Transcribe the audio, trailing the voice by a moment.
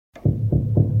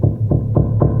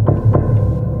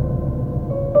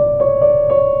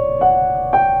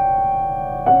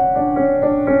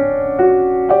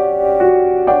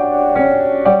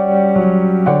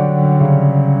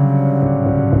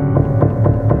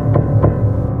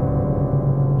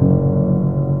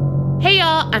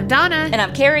I'm Donna. And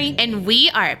I'm Carrie. And we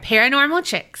are Paranormal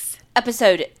Chicks.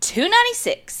 Episode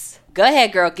 296. Go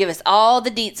ahead, girl. Give us all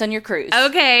the deets on your cruise.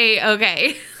 Okay.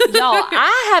 Y'all,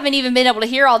 I haven't even been able to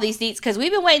hear all these deets because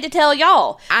we've been waiting to tell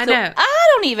y'all. I know. I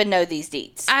don't even know these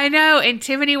deets. I know. And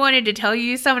Tiffany wanted to tell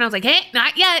you something. I was like, hey,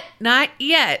 not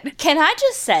yet. Can I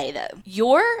just say, though,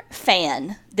 your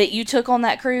fan that you took on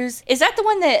that cruise, is that the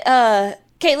one that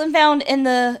Caitlin found in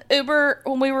the Uber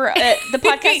when we were at the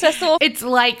podcast festival? It's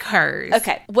like hers.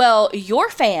 Okay. Well, your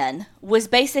fan was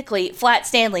basically Flat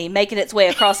Stanley making its way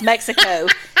across Mexico.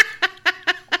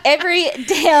 Every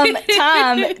damn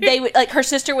time they would, like, her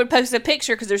sister would post a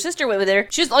picture because her sister went with her.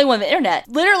 She was the only one on the internet.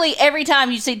 Literally every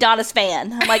time you see Donna's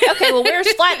fan, I'm like, okay, well,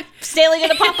 where's Flat Stanley going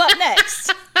to pop up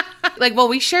next? Like, well,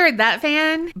 we shared that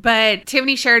fan, but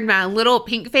Tiffany shared my little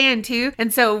pink fan too.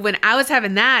 And so when I was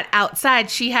having that outside,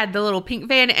 she had the little pink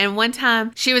fan. And one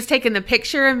time she was taking the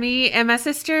picture of me and my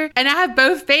sister, and I have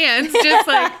both fans, just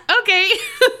like, okay.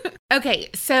 Okay,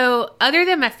 so other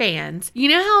than my fans, you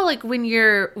know how like when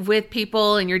you're with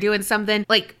people and you're doing something,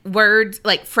 like words,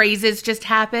 like phrases just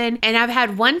happen? And I've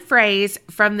had one phrase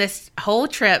from this whole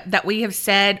trip that we have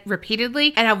said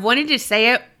repeatedly, and I've wanted to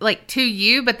say it like to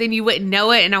you, but then you wouldn't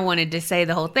know it, and I wanted to say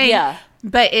the whole thing. Yeah.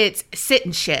 But it's sit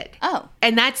and shit. Oh.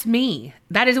 And that's me.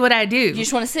 That is what I do. You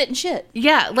just want to sit and shit.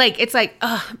 Yeah, like, it's like,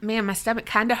 oh, man, my stomach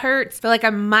kind of hurts. Feel like I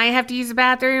might have to use the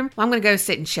bathroom. Well, I'm going to go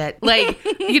sit and shit. Like,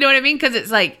 you know what I mean? Because it's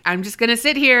like, I'm just going to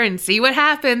sit here and see what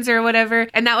happens or whatever.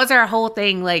 And that was our whole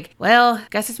thing. Like, well,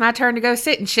 guess it's my turn to go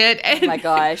sit and shit. And oh, my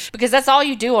gosh. Because that's all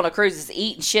you do on a cruise is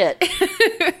eat and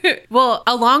shit. Well,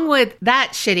 along with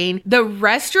that shitting, the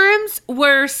restrooms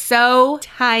were so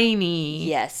tiny.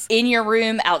 Yes. In your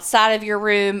room, outside of your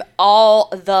room, all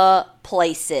the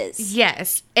places.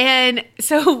 Yes. And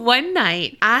so one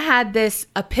night I had this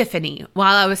epiphany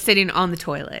while I was sitting on the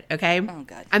toilet. Okay. Oh,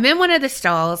 God. I'm in one of the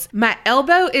stalls. My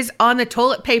elbow is on the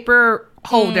toilit paper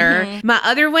holder. Mm-hmm. My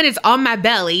other one is on my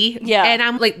belly. Yeah. And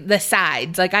I'm like the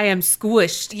sides, like I am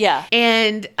squished. Yeah.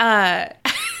 And,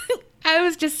 I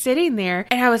was just sitting there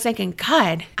and I was thinking,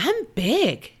 God, I'm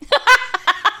big.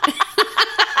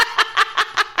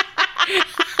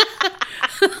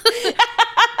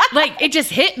 Like, it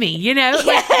just hit me, you know? Yes.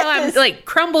 Like, so I'm, like,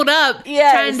 crumbled up,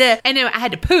 yes. trying to, and then I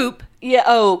had to poop. Yeah,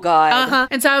 oh, God. Uh-huh.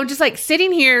 And so I'm just, like,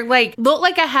 sitting here, like, looked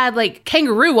like I had, like,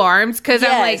 kangaroo arms, because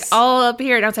yes. I'm, like, all up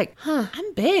here, and I was like,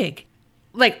 I'm big.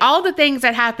 Like, all the things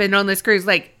that happened on this cruise,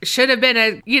 like, should have been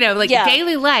a, you know, like, yeah.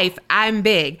 daily life, I'm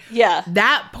big. Yeah.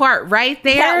 That part right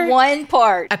there. That one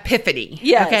part. Epiphany.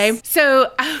 Yes. Okay?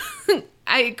 So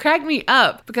it cracked me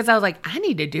up because I was like, I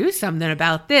need to do something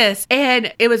about this.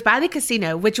 And it was by the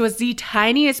casino, which was the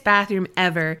tiniest bathroom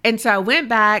ever. And so I went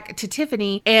back to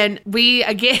Tiffany and we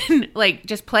again, like,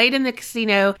 just played in the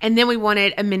casino. And then we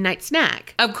wanted a midnight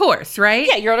snack. Of course, right?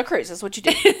 Yeah, you're on a cruise. That's what you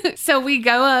do. So we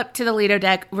go up to the Lido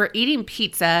deck. We're eating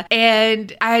pizza.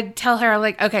 And I tell her, I'm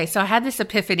like, okay, so I had this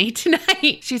epiphany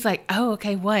tonight. She's like, oh,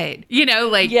 okay, what? You know,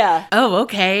 like, yeah. Oh,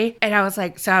 okay. And I was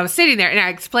like, so I was sitting there and I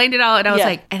explained it all. And I was yeah.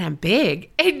 like, and I'm big.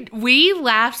 And we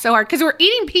laughed so hard because we're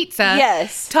eating pizza.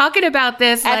 Yes. Talking about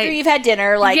this. After like, you've had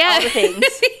dinner, like all the things.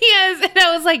 Yes. And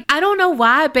I was like, I don't know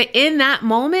why, but in that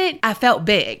moment, I felt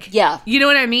big. Yeah. You know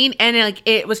what I mean? And like,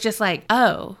 it was just like,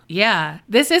 oh, yeah,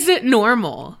 this isn't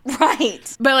normal.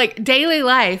 Right. But like daily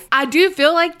life, I do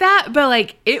feel like that, but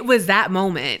like it was that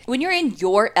moment. When you're in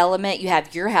your element, you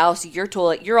have your house, your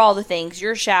toilet, your all the things,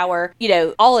 your shower, you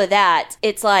know, all of that.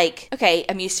 It's like, okay,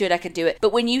 I'm used to it. I can do it.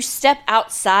 But when you step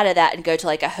outside of that and go to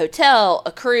like a hotel,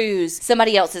 a cruise,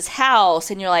 somebody else's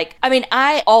house, and you're like, I mean,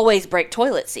 I always break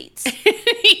toilet seats.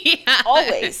 Yeah.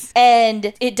 Always.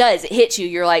 And it does. It hits you.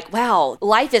 You're like, wow,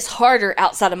 life is harder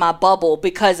outside of my bubble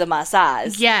because of my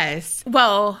size. Yes.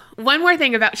 Well, one more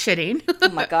thing about shitting. Oh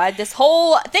my God, this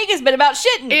whole thing has been about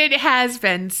shitting. It has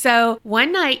been. So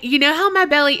one night, you know how my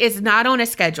belly is not on a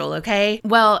schedule, okay?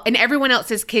 Well, and everyone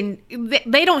else's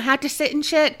they don't have to sit and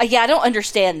shit. Yeah, I don't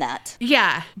understand that.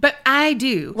 Yeah, but I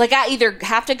do. Like, I either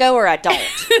have to go or I don't.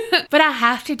 But I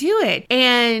have to do it.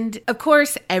 And of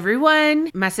course, everyone,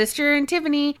 my sister and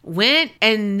Tiffany went,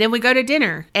 and then we go to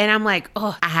dinner. And I'm like,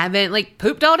 oh, I haven't like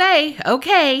pooped all day.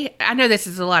 Okay. I know this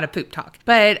is a lot of poop talk,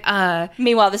 but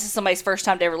meanwhile, this is somebody's first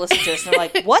time to ever listen to us. And they're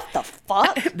like, what the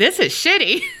fuck? This is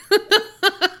shitty.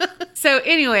 So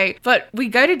anyway, but we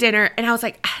go to dinner and I was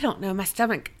like, I don't know, my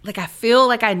stomach, like I feel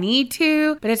like I need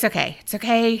to, but it's okay. It's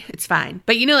okay. It's fine.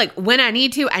 But you know, like when I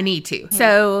need to, I need to.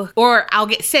 So, or I'll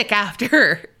get sick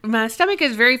after My stomach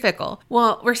is very fickle.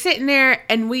 Well, we're sitting there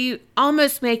and we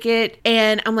almost make it.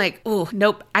 And I'm like, oh,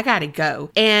 nope, I gotta go.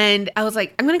 And I was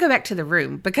like, I'm gonna go back to the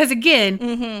room because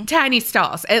again, tiny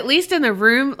stalls, at least in the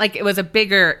room, like it was a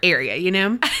bigger area, you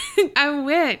know? I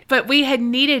went, but we had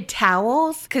needed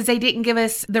towels because they didn't give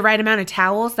us the right amount of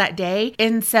towels that day.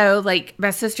 And so like my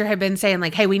sister had been saying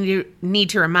like, hey, we need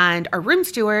to remind our room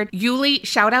steward, Yuli,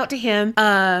 shout out to him,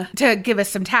 to give us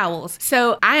some towels.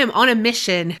 So I am on a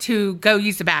mission to go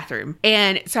use the bathroom.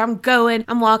 And so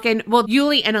I'm walking, well,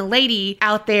 Yuli and a lady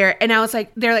out there. And I was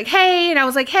like, they're like, hey. And I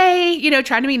was like, hey, you know,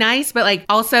 trying to be nice, but like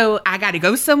also I got to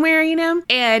go somewhere, you know?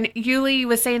 And Yuli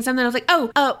was saying something. I was like,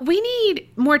 we need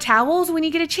more towels when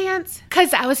you get a chance.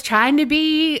 Cause I was trying to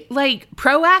be like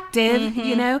proactive,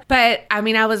 you know, but I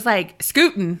mean, I was like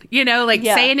scooting, you know, like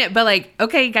saying it, but like,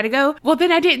 okay, gotta go. Well,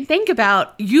 then I didn't think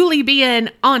about Yuli being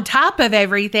on top of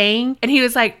everything. And he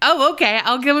was like, oh, okay,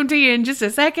 I'll give them to you in just a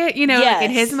second, you know, like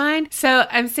in his mind. So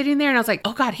I'm sitting there and I was like,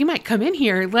 oh God, he might come in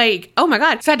here. Like, oh my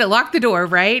God. So I had to lock the door,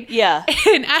 right? Yeah.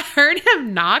 And I heard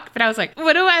him knock, but I was like,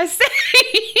 what do I say?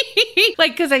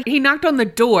 Like, cause he knocked on the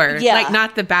door, like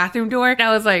not the bathroom door. And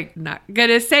I was like, not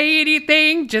gonna say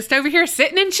anything, just over here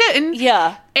sitting and shitting.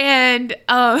 Yeah. And,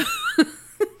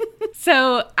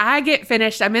 so I get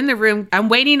finished. I'm in the room. I'm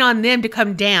waiting on them to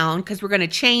come down because we're going to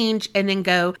change and then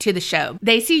go to the show.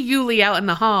 They see Yuli out in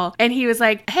the hall and he was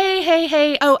like,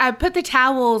 hey. Oh, I put the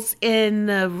towels in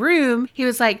the room. He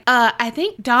was like, I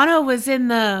think Donna was in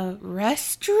the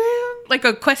restroom? Like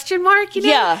a question mark, you know?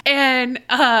 Yeah. And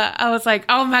I was like,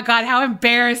 oh my God, how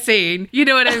embarrassing. You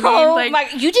know what I mean? Oh like, my,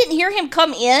 you didn't hear him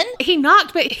come in? He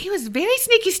knocked, but he was very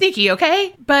sneaky,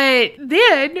 okay? But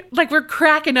then, like, we're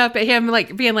cracking up at him,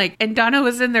 like, being like, and Donna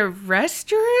was in the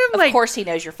restroom? Of course he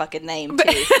knows your fucking name,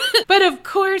 too. But of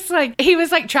course, like, he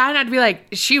was, like, trying not to be like,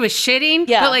 she was shitting.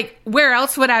 Yeah. But, like, where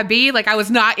else would I be? Like, I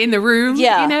was not in the room,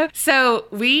 you know? So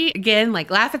we, again, like,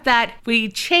 laugh at that. We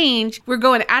change. We're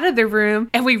going out of the room,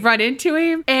 and we run into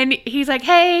him, and he's like,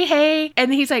 hey.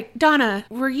 And he's like, Donna,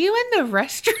 were you in the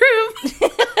restroom?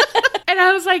 And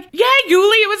I was like, yeah,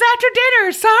 Yuli, it was after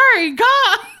dinner. Sorry,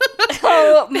 God.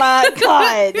 Oh, my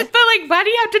God. But, like, why do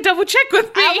you have to double check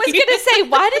with me? I was going to say,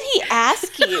 why did he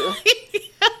ask you?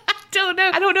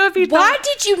 I don't know if he Why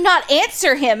did you not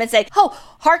answer him and say, oh,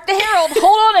 hark the herald,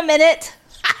 hold on a minute?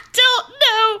 I don't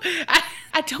know.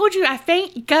 I told you I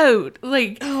faint goat.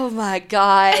 Like, oh my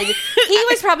God. He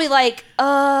was probably like,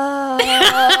 no.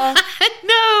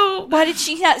 Why did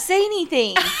she not say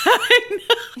anything?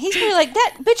 He's probably like,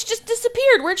 that bitch just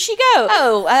disappeared. Where'd she go?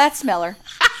 Oh, that smeller.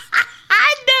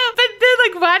 I know, but then,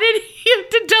 like, why did he have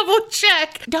to double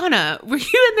check? Donna, were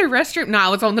you in the restroom? No, I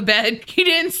was on the bed. He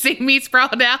didn't see me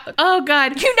sprawled out. Oh,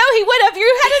 God. You know he would have.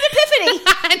 You had an epiphany.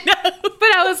 I know.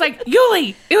 But I was like,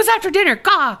 Yuli, it was after dinner.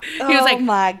 God. He was like, oh,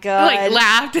 my God. Like,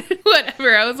 laughed.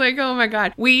 Whatever. I was like, oh, my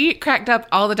God. We cracked up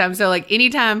all the time. So, like,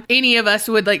 anytime any of us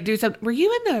would, like, do something, were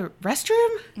you in the restroom?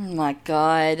 Oh, my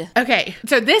God. Okay.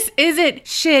 So, this isn't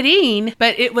shitting,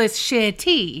 but it was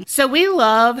shitty. So, we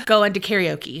love going to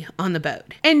karaoke on the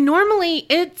boat. And normally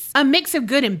it's a mix of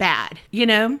good and bad, you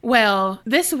know? Well,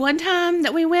 this one time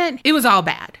that we went, it was all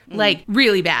bad, like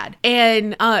really bad.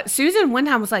 And Susan one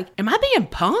time was like, am I being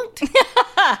punked?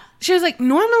 She was like,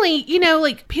 normally, you know,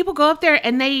 like people go up there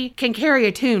and they can carry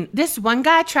a tune. This one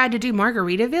guy tried to do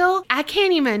Margaritaville. I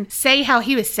can't even say how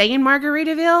he was saying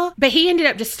Margaritaville, but he ended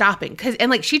up just stopping. And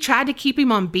like she tried to keep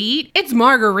him on beat. It's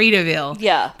Margaritaville.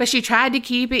 Yeah. But she tried to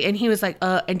keep it and he was like,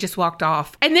 and just walked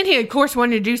off. And then he, of course,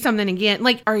 wanted to do something again.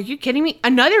 Like, are you kidding me?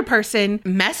 Another person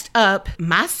messed up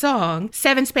my song,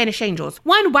 7 Spanish Angels.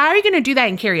 One, why are you going to do that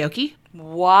in karaoke?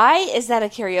 Why is that a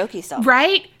karaoke song?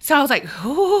 Right? So I was like,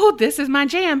 oh, this is my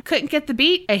jam. Couldn't get the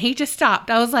beat. And he just stopped.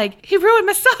 I was like, he ruined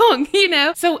my song, you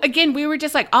know? So again, we were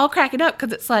just like all cracking up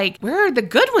because it's like, where are the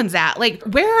good ones at? Like,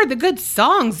 where are the good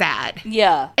songs at?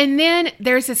 Yeah. And then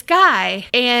there's this guy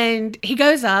and he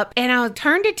goes up and I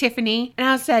turned to Tiffany and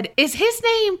I said, is his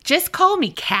name Just Call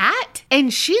Me Cat?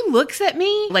 And she looks at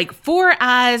me like 4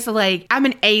 eyes, like I'm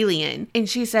an alien. And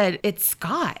she said, it's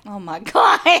Scott. Oh my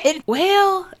God.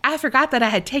 Well, I forgot that I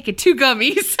had taken 2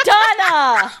 gummies.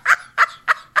 Donna!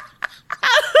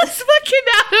 I was looking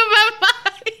out of my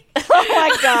mind. Oh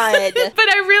my God. But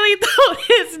I really thought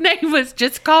his name was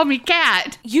Just Call Me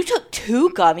Cat. You took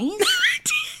 2 gummies?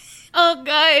 Oh,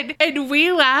 God. And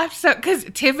we laughed so because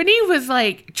Tiffany was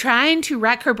like trying to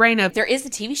rack her brain up. There is a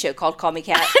TV show called Call Me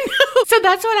Cat. I know. So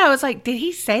that's what I was like, did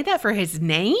he say that for his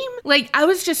name? Like, I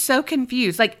was just so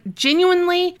confused, like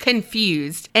genuinely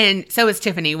confused. And so was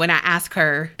Tiffany when I asked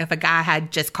her if a guy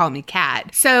had just called me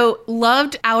Cat. So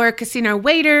loved our casino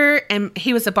waiter, and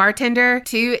he was a bartender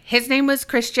too. His name was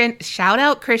Christian. Shout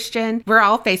out Christian. We're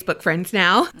all Facebook friends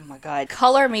now. Oh my God.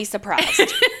 Color me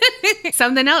surprised.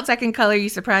 Something else I can color you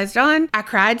surprised on. I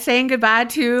cried saying goodbye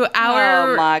to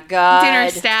our oh my God. dinner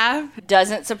staff.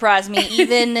 Doesn't surprise me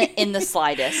even in the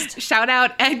slightest. Shout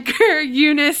out Edgar,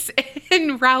 Eunice,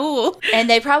 and Raul. And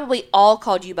they probably all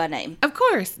called you by name. Of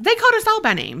course. They called us all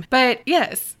by name. But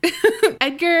yes,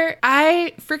 Edgar,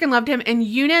 I freaking loved him. And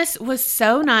Eunice was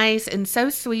so nice and so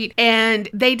sweet. And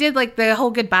they did like the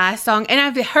whole goodbye song. And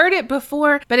I've heard it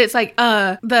before, but it's like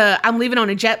the I'm leaving on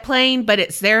a jet plane, but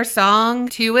it's their song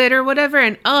to it or whatever.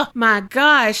 And oh my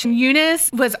gosh, Eunice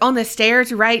was on the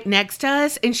stairs right next to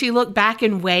us, and she looked back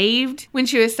and waved when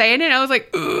she was saying it. I was like,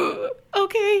 ugh.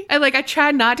 Okay. I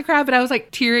tried not to cry, but I was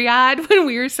like teary-eyed when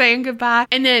we were saying goodbye.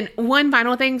 And then one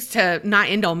final thing to not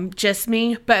end on just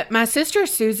me, but my sister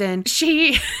Susan,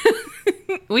 she...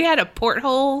 we had a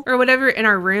porthole or whatever in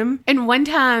our room. And one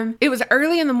time it was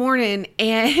early in the morning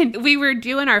and we were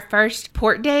doing our first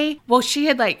port day. Well, she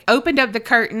had like opened up the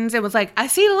curtains and was like, I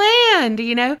see land,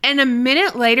 you know? And a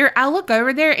minute later, I look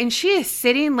over there and she is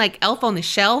sitting like Elf on the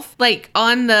Shelf, like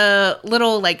on the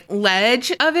little like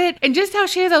ledge of it. And just how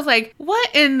she is, I was like,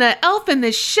 what in the Elf in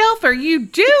the Shelf are you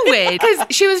doing? Because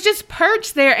she was just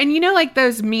perched there. And you know, like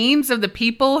those memes of the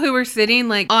people who were sitting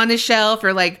like on the shelf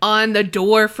or like on the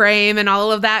door frame and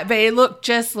all of that, but it looked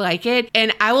just like it.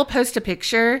 And I will post a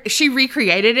picture. She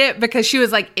recreated it because she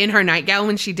was like in her nightgown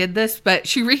when she did this, but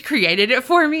she recreated it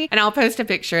for me. And I'll post a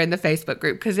picture in the Facebook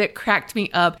group because it cracked me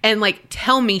up. And like,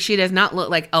 tell me she does not look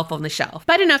like Elf on the Shelf.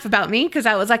 But enough about me because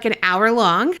that was like an hour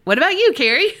long. What about you,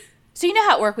 Carrie? So you know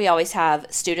how at work we always have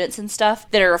students and stuff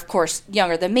that are, of course,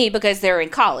 younger than me because they're in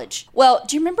college. Well,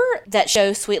 do you remember that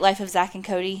show, Sweet Life of Zach and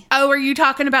Cody? Oh, are you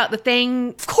talking about the thing?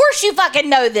 Of course you fucking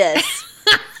know this.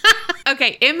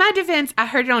 Okay, in my defense, I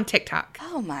heard it on TikTok.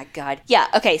 Oh my God. Yeah,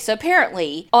 okay, so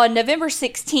apparently on November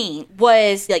 16th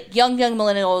was like young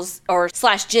millennials or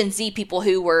 / Gen Z people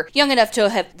who were young enough to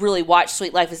have really watched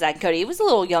Sweet Life of Zach and Cody. It was a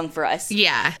little young for us.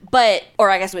 Yeah. But,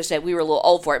 or I guess we should say we were a little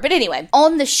old for it. But anyway,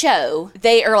 on the show,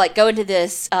 they are like going to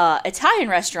this Italian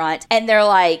restaurant and they're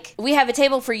like, we have a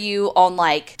table for you on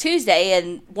like Tuesday.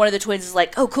 And one of the twins is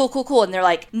like, oh, cool. And they're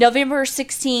like, November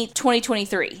 16th,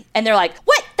 2023. And they're like,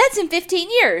 what? That's in 15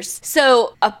 years.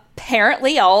 So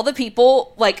apparently all the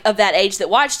people like of that age that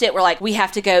watched it were like, we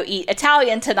have to go eat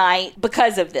Italian tonight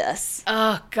because of this.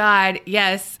 Oh God,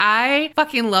 yes. I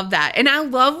fucking love that. And I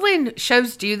love when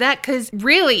shows do that because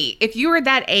really, if you were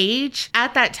that age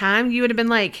at that time, you would have been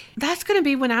like, that's going to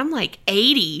be when I'm like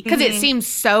 80 because it seems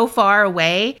so far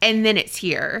away and then it's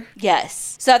here.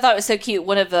 Yes. So I thought it was so cute.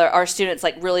 One of our students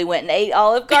like really went and ate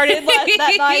Olive Garden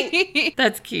that night.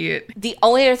 That's cute. The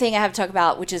only other thing I have to talk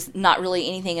about, which is not really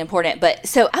anything important, but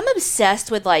so I'm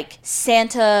obsessed with like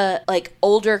Santa, like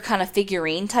older kind of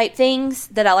figurine type things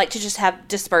that I like to just have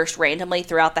dispersed randomly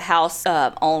throughout the house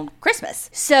on Christmas.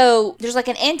 So there's like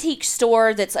an antique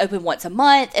store that's open once a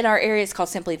month in our area. It's called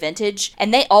Simply Vintage,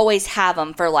 and they always have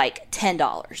them for like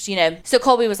 $10, you know? So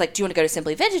Colby was like, do you want to go to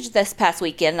Simply Vintage this past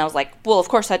weekend? And I was like, well, of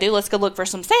course I do. Let's go look for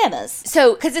some Santas.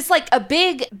 So, because it's like a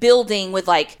big building with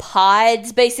like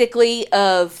pods basically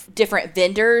of different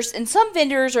vendors, and some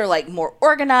vendors are like more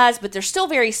organized, but they're still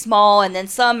very small, and then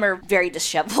some are very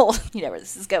disheveled. You know where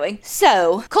this is going.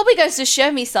 So Colby goes to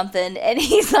show me something and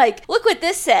he's like, look what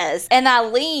this says. And I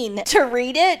lean to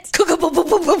read it.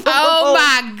 Oh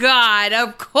my God,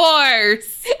 of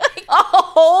course. A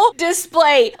whole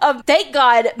display of, thank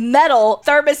God, metal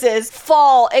thermoses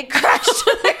fall and crash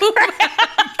to the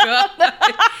ground.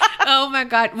 Oh my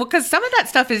God. Well, because some of that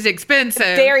stuff is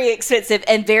expensive. Very expensive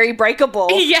and very breakable.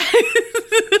 Yeah.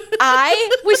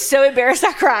 I was so embarrassed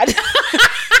I cried.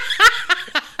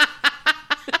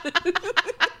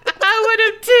 I would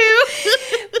have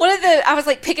too. I was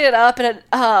like picking it up, and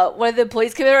one of the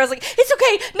employees came in and I was like, it's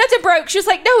okay, nothing broke. She was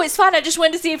like, no, it's fine. I just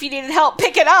wanted to see if you needed help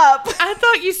pick it up. I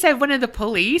thought you said one of the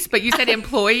police, but you said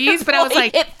employees, but I was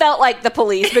like. It felt like the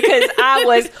police because I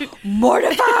was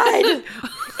mortified.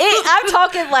 I'm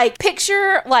talking like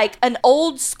picture like an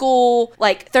old school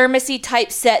like thermosy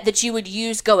type set that you would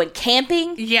use going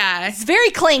camping. Yeah. It's very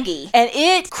clingy and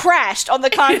it crashed on the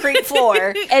concrete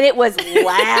floor and it was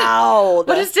loud.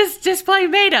 What is this display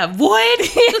made of? Wood?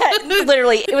 Yeah,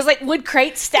 literally. It was like wood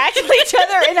crates stacked on each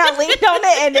other and I leaned on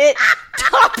it and it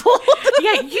toppled.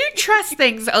 Yeah, you trust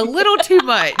things a little too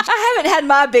much. I haven't had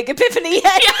my big epiphany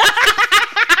yet.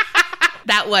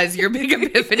 That was your big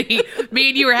epiphany. Me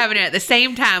and you were having it at the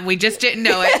same time. We just didn't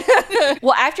know it.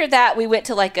 Well, after that, we went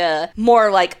to like a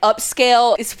more like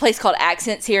upscale. It's a place called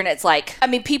Accents here. And it's like, I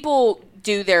mean, people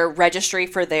do their registry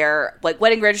for their like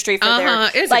wedding registry for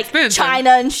their like expensive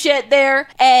china and shit there.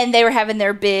 And they were having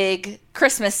their big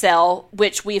Christmas sale,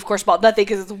 which we of course bought nothing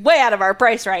because it's way out of our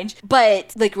price range.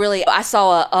 But like really, I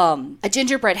saw a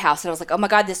gingerbread house and I was like, oh my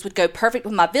god, this would go perfect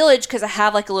with my village because I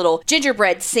have like a little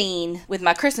gingerbread scene with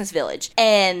my Christmas village,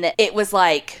 and it was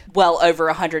like well over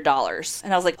 $100.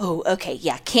 And I was like, oh okay,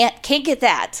 yeah, can't get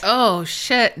that. Oh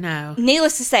shit, no.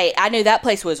 Needless to say, I knew that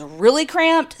place was really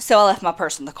cramped, so I left my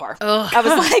purse in the car. Ugh. I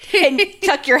was like, and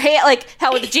tuck your hand, like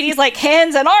how with the genie's like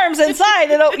hands and arms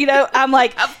inside, and you know, I'm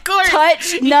like, of course,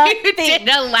 touch nothing. Did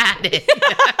Aladdin.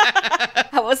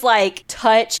 I was like,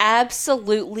 touch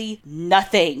absolutely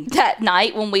nothing. That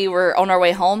night when we were on our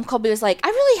way home, Colby was like, I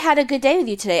really had a good day with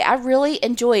you today. I really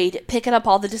enjoyed picking up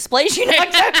all the displays you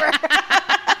knocked over.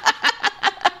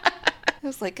 I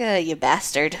was like, you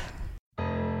bastard.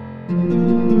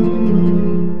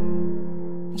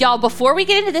 Y'all, before we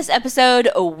get into this episode,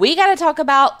 we got to talk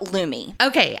about Lumi.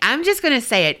 Okay, I'm just going to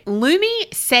say it.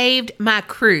 Lumi saved my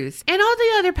cruise and all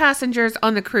the other passengers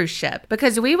on the cruise ship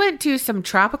because we went to some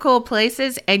tropical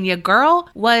places and your girl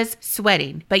was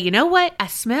sweating. But you know what? I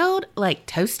smelled like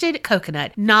toasted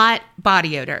coconut, not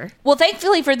body odor. Well,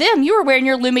 thankfully for them, you were wearing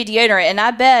your Lumi deodorant, and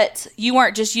I bet you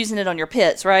weren't just using it on your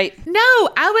pits, right? No,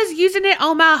 I was using it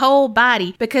on my whole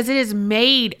body because it is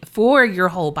made for your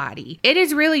whole body. It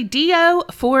is really DO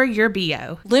for your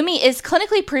BO. Lumi is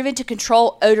clinically proven to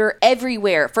control odor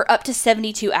everywhere for up to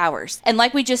 72 hours. And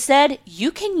like we just said,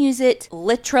 you can use it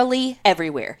literally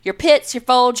everywhere. Your pits, your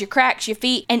folds, your cracks, your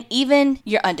feet, and even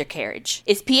your undercarriage.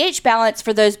 It's pH balanced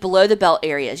for those below the belt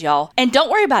areas, y'all. And don't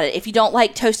worry about it. If you don't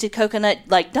like toasted coconut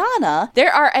like Donna,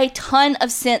 there are a ton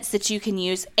of scents that you can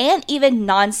use and even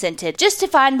non-scented just to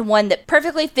find one that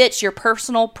perfectly fits your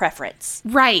personal preference.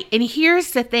 Right. And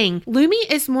here's the thing. Lumi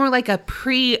is more like a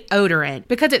pre-odorant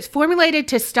because it's formulated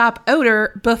to stop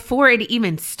odor before it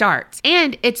even starts.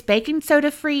 And it's baking soda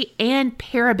free and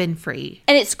paraben free.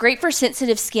 And it's great for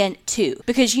sensitive skin too,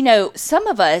 because you know, some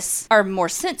of us are more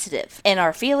sensitive in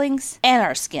our feelings and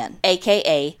our skin,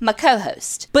 aka my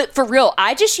co-host. But for real,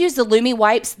 I just used the Lumi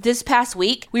wipes this past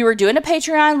week. We were doing a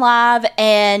Patreon live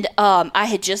and I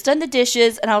had just done the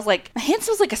dishes and I was like, my hand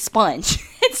smells like a sponge.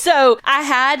 And so I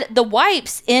had the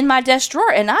wipes in my desk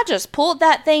drawer and I just pulled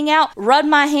that thing out, rubbed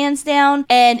my hands down,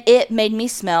 and it made me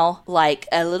smell like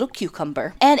a little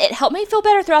cucumber. And it helped me feel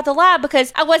better throughout the lab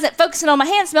because I wasn't focusing on my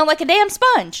hands smelling like a damn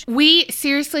sponge. We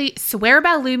seriously swear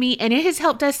by Lumi, and it has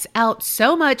helped us out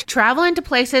so much traveling to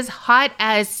places hot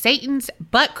as Satan's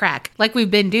butt crack like we've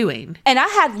been doing. And I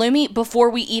had Lumi before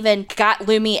we even got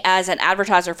Lumi as an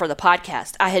advertiser for the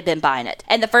podcast. I had been buying it.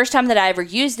 And the first time that I ever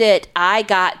used it, I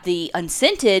got the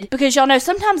unscented because y'all know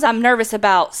sometimes I'm nervous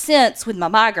about scents with my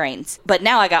migraines, but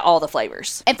now I got all the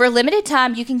flavors. And for a limited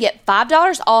time, you can get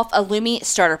 $5 off a Lumi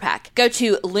starter pack. Go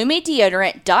to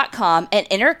lumideodorant.com and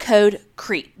enter code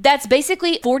CREEP. That's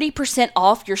basically 40%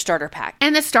 off your starter pack.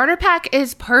 And the starter pack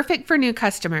is perfect for new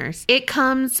customers. It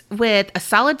comes with a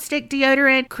solid stick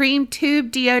deodorant, cream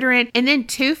tube deodorant, and then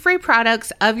 2 free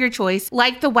products of your choice,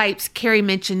 like the wipes Carrie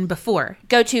mentioned before.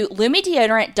 Go to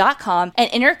lumideodorant.com and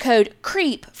enter code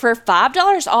CREEP for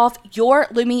 $5 off your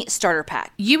Lumi starter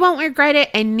pack. You won't regret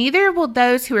it, and neither will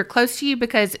those who are close to you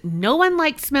because no one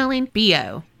likes smelling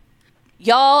BO.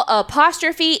 Y'all,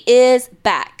 apostrophe is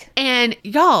back. And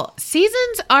y'all,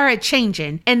 seasons are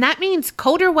a-changin', and that means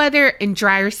colder weather and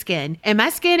drier skin. And my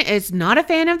skin is not a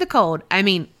fan of the cold. I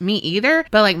mean, me either,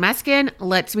 but like my skin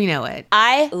lets me know it.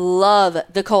 I love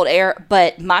the cold air,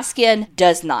 but my skin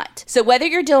does not. So whether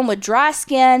you're dealing with dry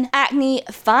skin, acne,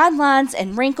 fine lines,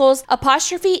 and wrinkles,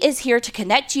 Apostrophe is here to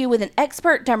connect you with an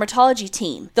expert dermatology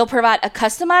team. They'll provide a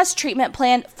customized treatment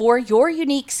plan for your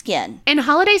unique skin. And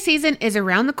holiday season is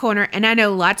around the corner, and I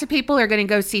know lots of people are going to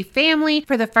go see family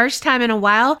for the first time in a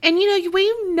while. And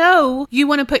we know you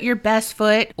want to put your best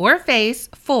foot or face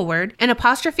forward, and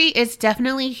Apostrophe is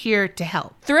definitely here to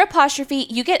help. Through Apostrophe,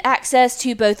 you get access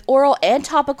to both oral and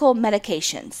topical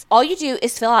medications. All you do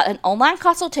is fill out an online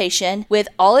consultation with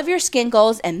all of your skin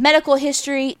goals and medical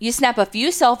history. You snap a few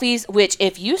selfies, which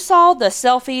if you saw the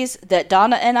selfies that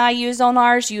Donna and I use on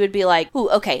ours, you would be like, ooh,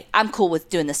 okay, I'm cool with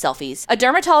doing the selfies. A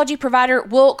dermatology provider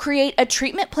will create a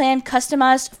treatment plan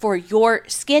customized for your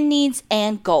skin needs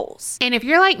and goals. goals. And if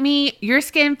you're like me, your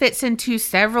skin fits into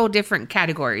several different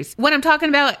categories. What I'm talking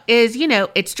about is,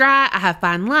 it's dry, I have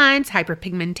fine lines,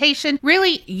 hyperpigmentation.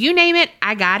 Really, you name it,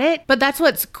 I got it. But that's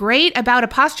what's great about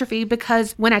Apostrophe,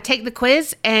 because when I take the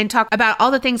quiz and talk about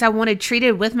all the things I wanted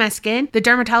treated with my skin, the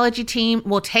dermatology team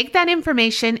will take that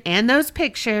information and those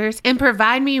pictures and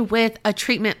provide me with a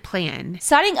treatment plan.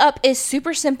 Signing up is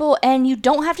super simple, and you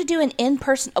don't have to do an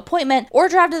in-person appointment or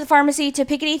drive to the pharmacy to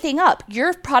pick anything up.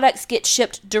 Your products get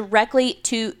shipped directly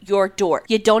to your door.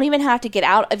 You don't even have to get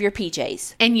out of your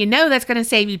PJs. And that's going to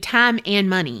save you time and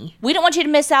money. We don't want you to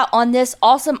miss out on this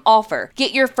awesome offer.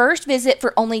 Get your first visit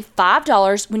for only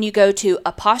 $5 when you go to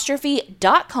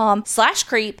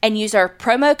apostrophe.com/creep and use our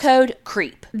promo code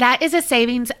CREEP. That is a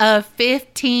savings of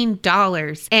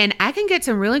 $15. And I can get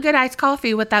some really good iced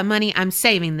coffee with that money I'm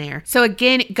saving there. So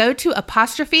again, go to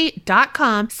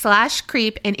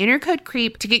apostrophe.com/creep and enter code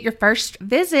CREEP to get your first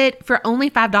visit for only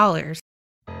 $5.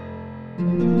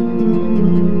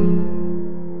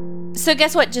 So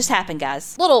guess what just happened,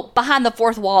 guys? Little behind the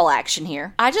fourth wall action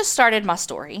here. I just started my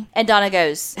story, and Donna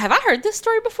goes, "Have I heard this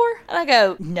story before?" And I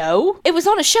go, "No. It was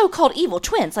on a show called Evil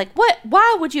Twins. Like, what?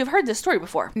 Why would you have heard this story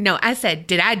before?" No, I said,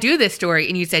 "Did I do this story?"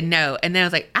 And you said no. And then I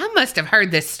was like, I must have heard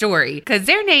this story because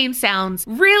their name sounds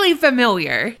really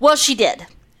familiar. Well, she did.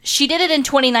 She did it in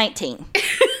 2019.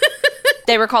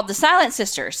 They were called the Silent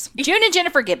Sisters, June and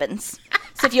Jennifer Gibbons.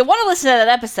 So if you want to listen to that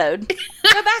episode,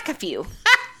 go back a few.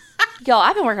 Y'all,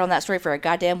 I've been working on that story for a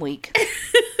goddamn week.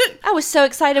 I was so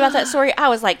excited about that story. I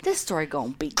was like, this story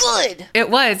gonna be good.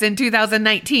 It was in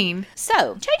 2019. So,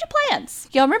 change of plans.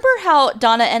 Y'all remember how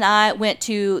Donna and I went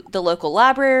to the local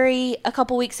library a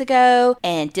couple weeks ago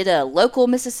and did a local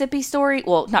Mississippi story?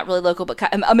 Well, not really local, but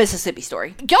a Mississippi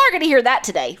story. Y'all are gonna hear that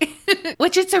today.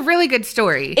 Which it's a really good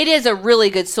story. It is a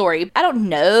really good story. I don't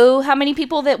know how many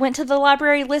people that went to the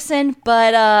library listened,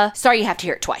 but sorry you have to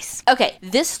hear it twice. Okay,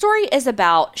 this story is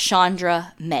about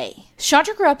Shondra May.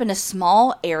 Shondra grew up in a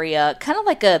small area, kind of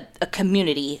like a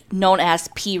community known as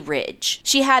Pea Ridge.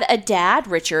 She had a dad,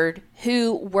 Richard,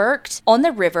 who worked on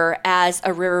the river as a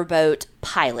riverboat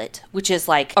pilot, which is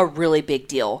like a really big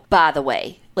deal, by the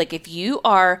way. Like if you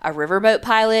are a riverboat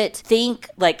pilot, think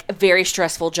like a very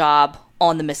stressful job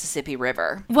on the Mississippi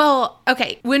River. Well,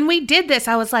 okay. When we did this,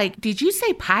 I was like, did you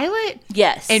say pilot?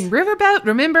 Yes. And riverboat?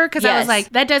 Remember? Because I was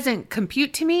like, that doesn't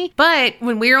compute to me. But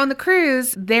when we were on the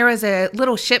cruise, there was a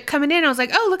little ship coming in. I was like,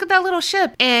 oh, look at that little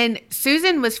ship. And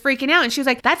Susan was freaking out. And she was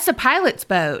like, that's the pilot's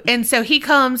boat. And so he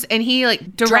comes and he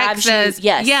like directs us.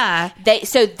 Yes. Yeah.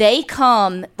 They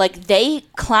come, like they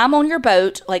climb on your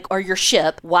boat, like, or your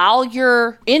ship while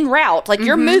you're en route, like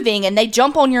you're moving, and they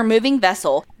jump on your moving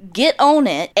vessel, get on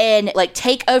it, and like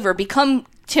take over, become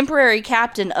temporary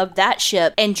captain of that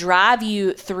ship, and drive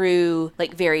you through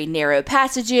like very narrow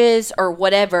passages or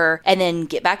whatever, and then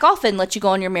get back off and let you go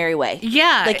on your merry way.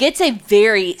 Yeah. Like it's a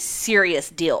very serious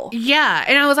deal. Yeah.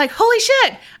 And I was like, holy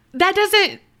shit, that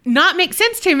doesn't not make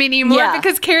sense to me anymore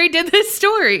because Carrie did this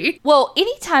story. Well,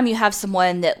 anytime you have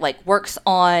someone that like works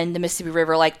on the Mississippi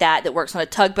River like that works on a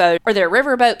tugboat, or they're a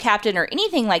riverboat captain or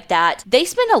anything like that, they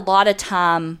spend a lot of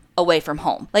time away from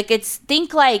home. Like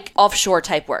think like offshore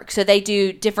type work. So they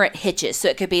do different hitches. So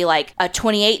it could be like a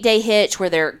 28-day hitch where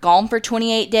they're gone for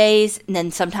 28 days. And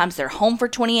then sometimes they're home for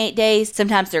 28 days.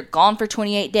 Sometimes they're gone for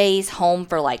 28 days, home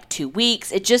for like 2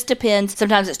 weeks. It just depends.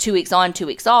 Sometimes it's 2 weeks on, 2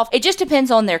 weeks off. It just depends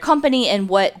on their company and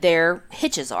what their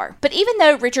hitches are. But even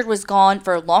though Richard was gone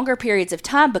for longer periods of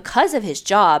time because of his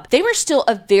job, they were still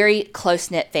a very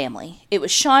close-knit family. It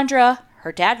was Shondra,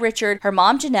 her dad Richard, her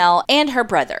mom Janelle, and her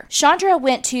brother. Shondra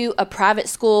went to a private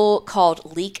school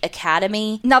called Leak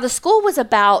Academy. Now the school was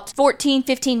about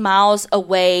 15 miles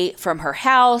away from her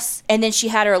house, and then she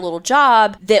had her little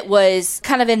job that was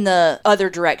kind of in the other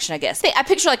direction, I guess. I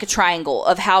picture like a triangle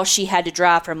of how she had to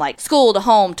drive from like school to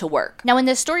home to work. Now when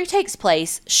this story takes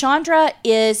place, Shondra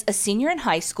is a senior in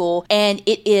high school, and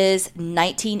it is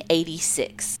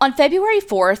 1986. On February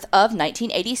 4th of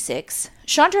 1986,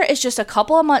 Shondra is just a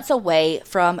couple of months away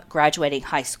from graduating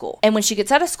high school. And when she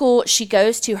gets out of school, she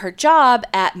goes to her job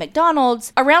at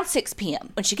McDonald's around 6 p.m.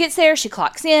 When she gets there, she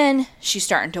clocks in, she's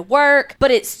starting to work,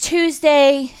 but it's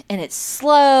Tuesday and it's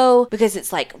slow because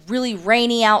it's like really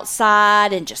rainy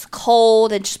outside and just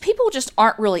cold, and just people just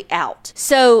aren't really out.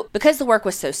 So because the work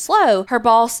was so slow, her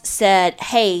boss said,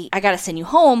 hey, I gotta send you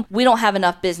home. We don't have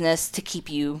enough business to keep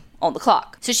you on the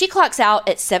clock. So she clocks out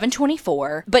at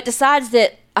 7:24, but decides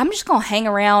that I'm just going to hang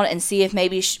around and see if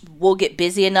maybe we'll get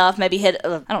busy enough, maybe hit,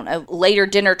 I don't know, later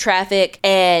dinner traffic,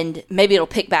 and maybe it'll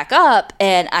pick back up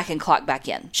and I can clock back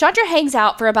in. Shondra hangs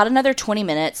out for about another 20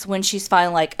 minutes when she's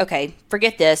finally like, okay,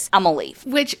 forget this, I'm going to leave.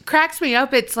 Which cracks me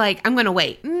up. It's like, I'm going to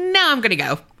wait. No, I'm going to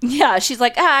go. Yeah, she's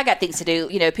like, I got things to do,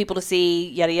 people to see,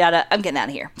 yada, yada. I'm getting out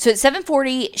of here. So at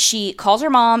 7:40, she calls her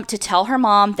mom to tell her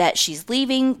mom that she's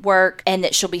leaving work and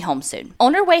that she'll be home soon.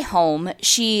 On her way home,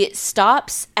 she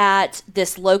stops at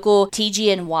this local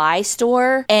TG&Y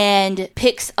store and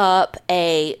picks up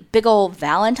a big old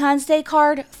Valentine's Day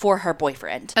card for her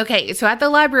boyfriend. Okay, so at the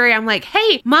library, I'm like,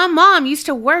 hey, my mom used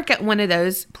to work at one of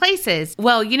those places.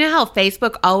 Well, you know how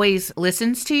Facebook always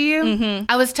listens to you? Mm-hmm.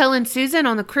 I was telling Susan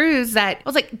on the cruise that, I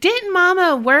was like, didn't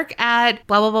Mama work at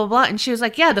blah, blah, blah, blah? And she was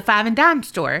like, yeah, the 5 and Dime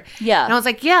store. Yeah. And I was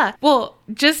like, yeah, well,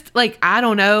 just like, I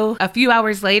don't know, a few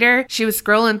hours later, she was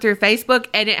scrolling through Facebook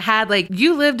and it had like,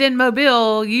 you lived in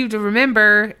Mobile, you to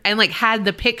remember, and like had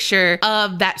the picture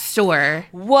of that store.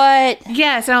 What?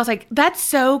 Yes. And I was like, that's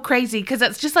so crazy because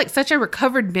that's just like such a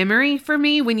recovered memory for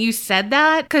me when you said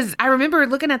that. Because I remember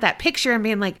looking at that picture and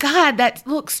being like, God, that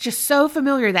looks just so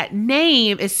familiar. That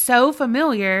name is so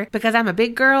familiar because I'm a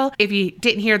big girl. If you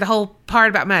didn't hear the whole part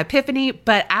about my epiphany,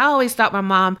 but I always thought my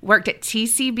mom worked at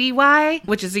TCBY,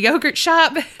 which is a yogurt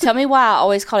shop. Tell me why I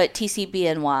always called it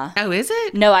TCBNY. Oh, is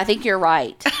it? No, I think you're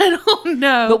right. I don't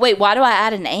know. But wait, why do I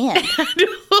add an and? I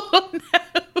don't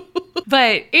know.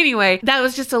 But anyway, that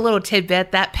was just a little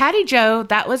tidbit that Patty Jo,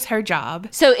 that was her job.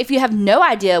 So if you have no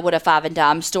idea what a 5 and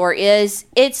Dime store is,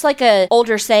 it's like a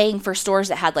older saying for stores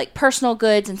that had like personal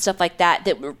goods and stuff like that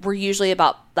were usually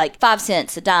about like 5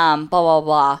 cents a dime, blah, blah,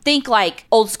 blah. Think like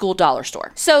old school dollar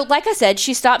store. So like I said,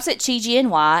 she stops at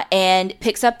TG&Y and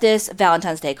picks up this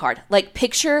Valentine's Day card. Like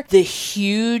picture the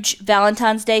huge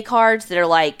Valentine's Day cards that are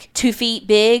like 2 feet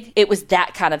big. It was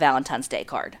that kind of Valentine's Day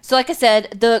card. So like I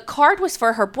said, the card was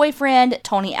for her boyfriend,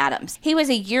 Tony Adams. He was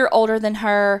a year older than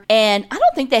her, and I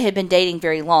don't think they had been dating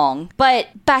very long.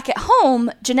 But back at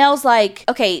home, Janelle's like,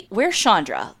 okay, where's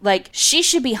Shondra? Like, she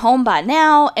should be home by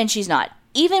now, and she's not.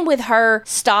 Even with her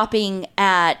stopping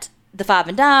at the 5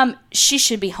 and Dime, she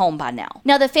should be home by now.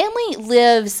 Now, the family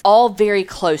lives all very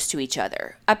close to each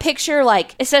other. I picture,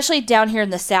 like, especially down here in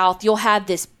the South, you'll have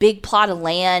this big plot of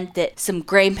land that some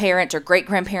grandparents or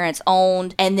great-grandparents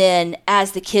owned, and then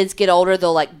as the kids get older,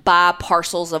 they'll, like, buy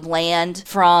parcels of land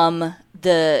from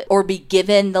or be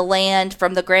given the land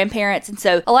from the grandparents. And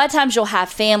so a lot of times you'll have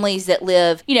families that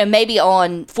live, maybe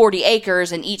on 40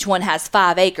 acres and each one has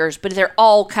 5 acres, but they're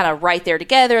all kind of right there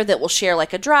together that will share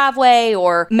like a driveway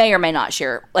or may not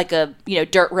share like a,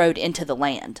 dirt road into the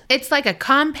land. It's like a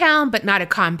compound, but not a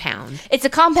compound. It's a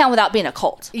compound without being a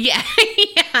cult. Yeah.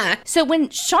 Yeah. So when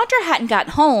Shondra hadn't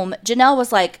gotten home, Janelle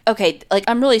was like, okay, like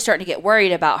I'm really starting to get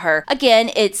worried about her. Again,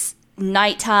 it's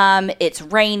nighttime, it's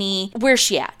rainy. Where's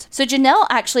she at? So Janelle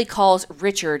actually calls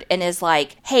Richard and is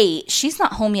like, hey, she's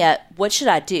not home yet. What should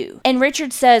I do? And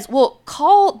Richard says, well,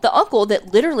 call the uncle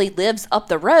that literally lives up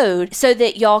the road so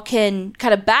that y'all can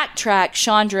kind of backtrack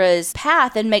Shondra's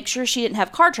path and make sure she didn't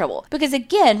have car trouble. Because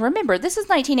again, remember, this is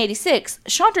 1986.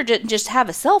 Chandra didn't just have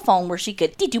a cell phone where she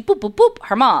could boop, boop, boop,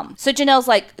 her mom. So Janelle's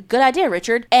like, good idea,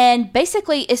 Richard. And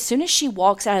basically, as soon as she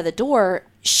walks out of the door,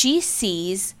 she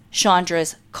sees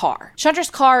Shondra's car. Shondra's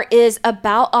car is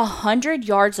about 100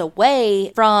 yards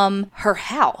away from her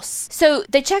house. So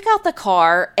they check out the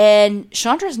car and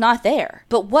Shondra's not there.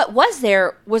 But what was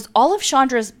there was all of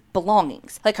Shondra's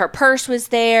belongings. Like her purse was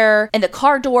there and the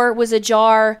car door was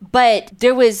ajar, but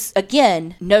there was,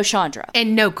 again, no Shondra.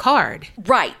 And no card.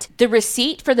 Right. The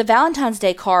receipt for the Valentine's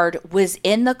Day card was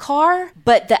in the car,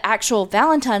 but the actual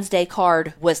Valentine's Day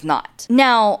card was not.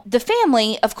 Now, the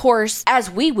family, of course, as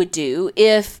we would do,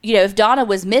 if Donna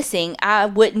was missing, I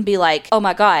wouldn't be like, oh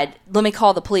my God, let me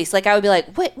call the police. Like I would be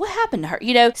like, what happened to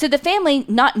her? So the family,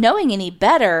 not knowing any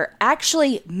better,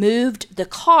 actually moved the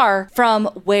car from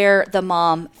where the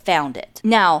mom found it.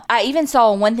 Now, I even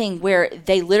saw one thing where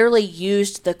they literally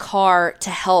used the car to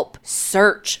help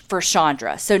search for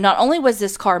Shondra. So not only was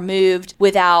this car moved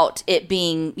without it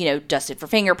being, dusted for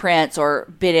fingerprints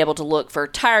or been able to look for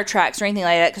tire tracks or anything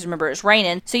like that, because remember, it's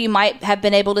raining, so you might have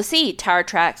been able to see tire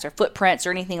tracks or footprints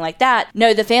or anything like that.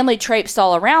 No, the family traipsed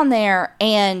all around there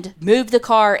and moved the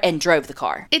car and drove the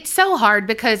car. It's so hard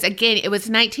because, again, it was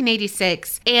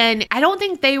 1986, and I don't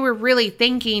think they were really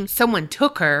thinking someone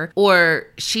took her or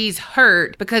she's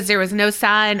hurt because there was no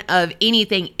sign of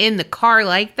anything in the car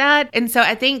like that. And so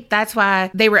I think that's why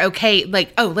they were okay.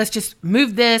 Like, oh, let's just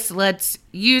move this. Let's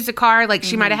use a car. Like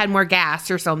she might have had more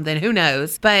gas or something. Who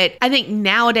knows? But I think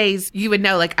nowadays you would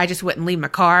know, like, I just wouldn't leave my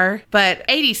car. But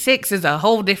 86 is a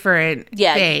whole different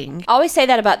thing. I always say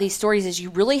that about these stories is you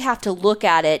really have to look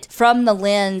at it from the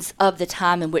lens of the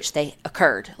time in which they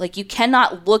occurred. Like, you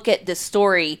cannot look at this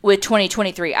story with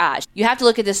 2023 eyes. You have to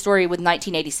look at this story with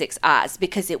 1986 eyes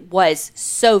because it was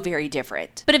so very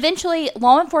different. But eventually,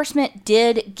 law enforcement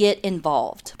did get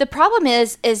involved. The problem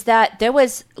is that there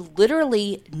was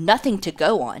literally nothing to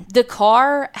go on. The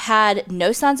car had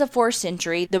no signs of forced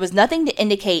entry. There was nothing to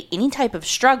indicate any type of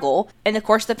struggle. And of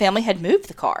course, the family had moved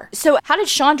the car. So how did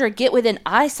Shondra get within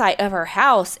eyesight of her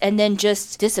house and then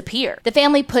just disappear? The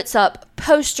family puts up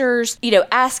posters,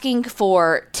 asking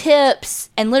for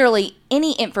tips and literally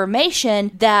any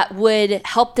information that would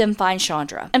help them find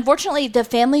Shondra. Unfortunately, the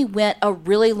family went a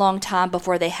really long time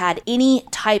before they had any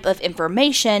type of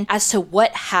information as to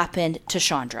what happened to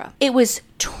Shondra. It was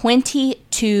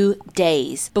 22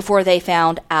 days before they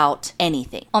found out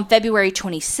anything. On February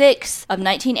 26th of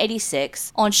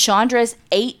 1986, on Shondra's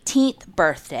 18th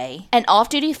birthday, an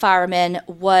off-duty fireman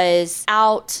was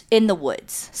out in the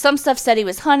woods. Some stuff said he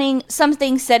was hunting, some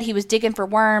things said he was digging for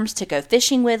worms to go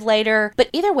fishing with later, but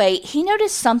either way, he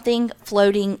noticed something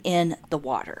floating in the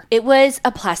water. It was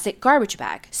a plastic garbage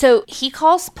bag. So he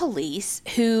calls police,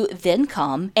 who then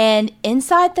come, and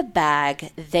inside the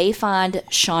bag, they find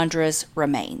Shondra's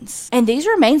remains. And these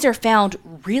remains are found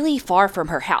really far from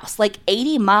her house, like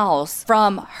 80 miles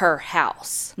from her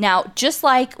house. Now, just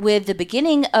like with the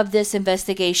beginning of this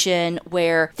investigation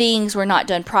where things were not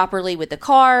done properly with the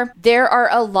car, there are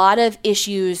a lot of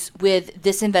issues with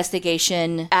this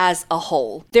investigation as a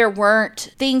whole. There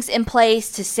weren't things in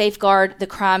place to safeguard the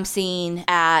crime scene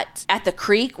at the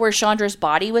creek where Shondra's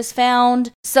body was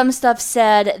found. Some stuff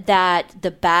said that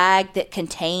the bag that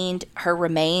contained her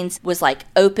remains was like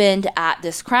opened at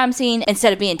this crime scene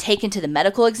instead of being taken to the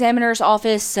medical examiner's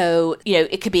office. So,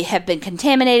 it could have been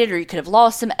contaminated or you could have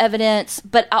lost some evidence.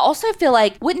 But I also feel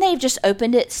like, wouldn't they have just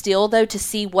opened it still though to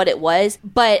see what it was?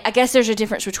 But I guess there's a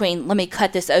difference between let me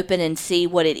cut this open and see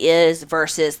what it is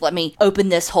versus let me open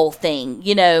this whole thing,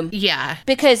 Yeah.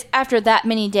 Because after that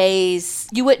many days,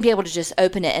 you wouldn't be able to just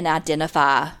open it and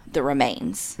identify the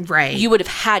remains. Right. You would have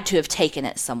had to have taken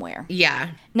it somewhere. Yeah.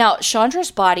 Now,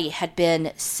 Shondra's body had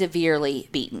been severely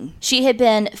beaten. She had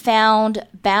been found,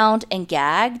 bound, and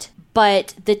gagged,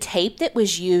 but the tape that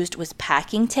was used was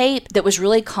packing tape that was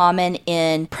really common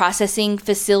in processing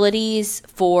facilities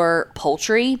for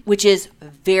poultry, which is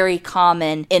very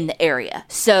common in the area.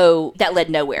 So that led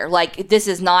nowhere. Like, this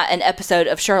is not an episode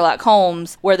of Sherlock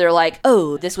Holmes where they're like,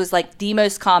 oh, this was like the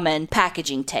most common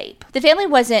packaging tape. The family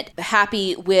wasn't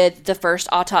happy with the first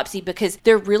autopsy because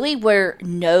there really were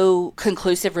no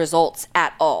conclusive results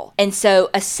at all. And so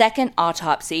a second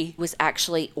autopsy was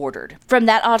actually ordered. From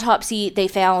that autopsy, they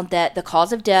found that the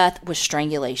cause of death was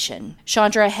strangulation.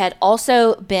 Shondra had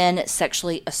also been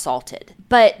sexually assaulted.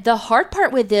 But the hard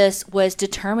part with this was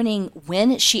determining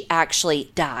when she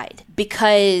actually died,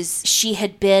 because she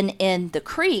had been in the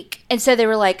creek. And so they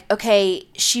were like, okay,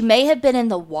 she may have been in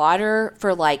the water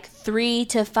for like 3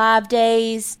 to 5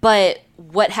 days, but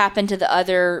what happened to the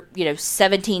other,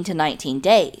 17 to 19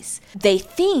 days? They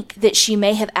think that she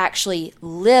may have actually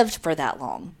lived for that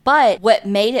long. But what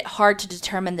made it hard to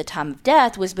determine the time of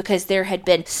death was because there had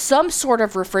been some sort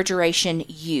of refrigeration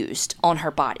used on her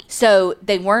body. So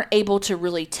they weren't able to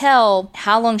really tell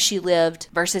how long she lived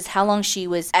versus how long she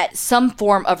was at some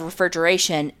form of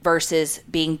refrigeration versus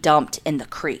being dumped in the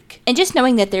creek. And just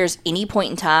knowing that there's any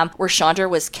point in time where Shondra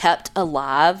was kept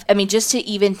alive, just to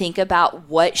even think about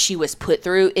what she was put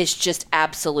through is just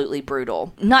absolutely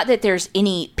brutal. Not that there's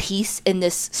any peace in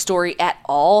this story at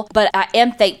all, but I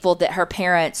am thankful that her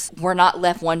parents were not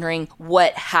left wondering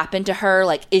what happened to her.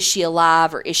 Like, is she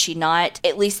alive or is she not?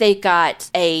 At least they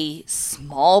got a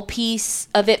small piece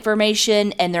of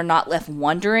information and they're not left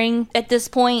wondering at this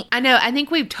point. I know. I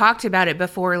think we've talked about it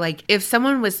before. Like, if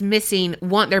someone was missing,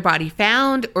 want their body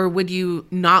found, or would you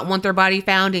not want their body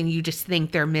found and you just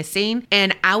think they're missing?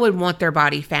 And I would want their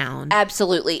body found.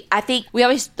 Absolutely. I think we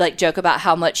always joke about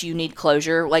how much you need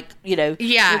closure.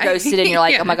 Yeah. You go sit and you're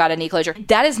like, oh my God, I need closure.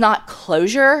 That is not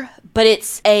closure, but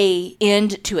it's a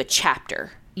end to a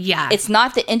chapter. Yeah. It's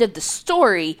not the end of the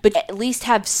story, but at least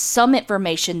have some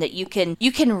information that you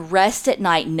can rest at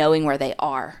night knowing where they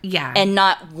are. Yeah. And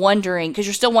not wondering, because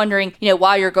you're still wondering,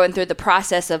 while you're going through the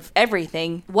process of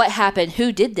everything, what happened,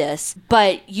 who did this,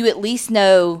 but you at least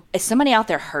know, is somebody out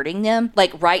there hurting them?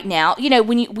 Like right now,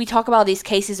 when we talk about these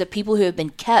cases of people who have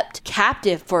been kept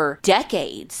captive for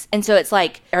decades. And so it's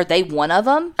like, are they one of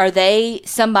them? Are they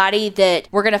somebody that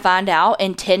we're going to find out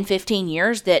in 10, 15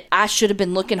 years that I should have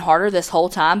been looking harder this whole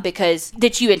time time because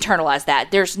that you internalize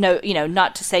that. There's no,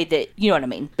 not to say that, you know what I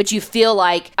mean, but you feel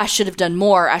like I should have done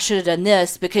more. I should have done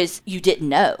this because you didn't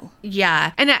know.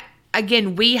 Yeah. And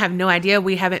again, we have no idea.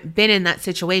 We haven't been in that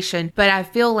situation, but I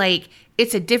feel like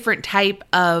it's a different type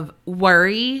of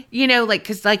worry,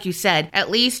 because like you said, at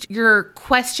least you're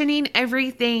questioning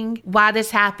everything, why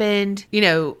this happened,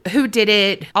 who did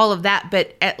it, all of that.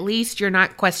 But at least you're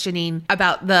not questioning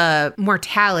about the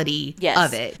mortality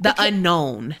of it, the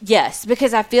unknown. Yes,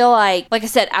 because I feel like I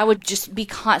said, I would just be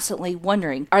constantly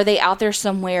wondering, are they out there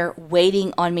somewhere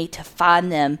waiting on me to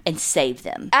find them and save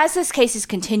them? As this case is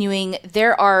continuing,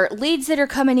 there are leads that are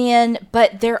coming in,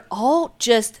 but they're all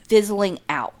just fizzling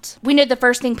out. We know the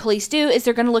first thing police do is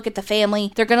they're going to look at the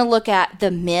family. They're going to look at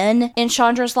the men in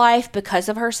Shondra's life because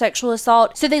of her sexual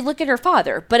assault. So they look at her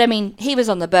father. But I mean, he was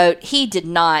on the boat. He did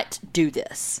not do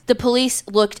this. The police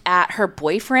looked at her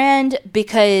boyfriend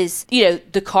because,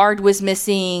 the card was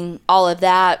missing, all of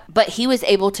that. But he was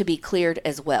able to be cleared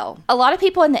as well. A lot of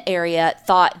people in the area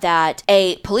thought that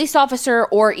a police officer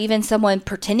or even someone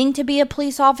pretending to be a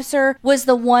police officer was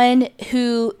the one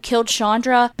who killed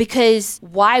Shondra, because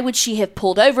why would she have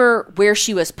pulled over where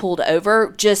she was pulled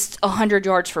over, just 100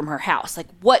 yards from her house? Like,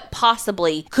 what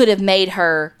possibly could have made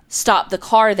her stop the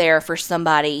car there for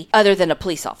somebody other than a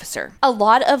police officer? A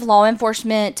lot of law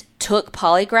enforcement took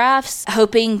polygraphs,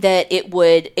 hoping that it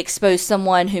would expose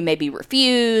someone who maybe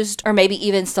refused, or maybe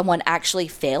even someone actually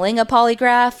failing a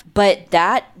polygraph, but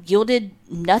that yielded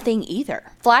nothing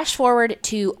either. Flash forward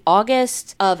to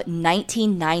August of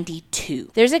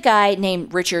 1992. There's a guy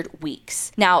named Richard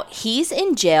Weeks. Now, he's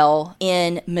in jail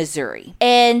in Missouri,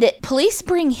 and police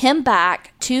bring him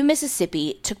back to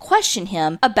Mississippi to question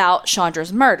him about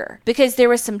Shondra's murder, because there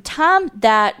was some time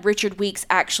that Richard Weeks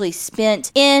actually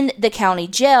spent in the county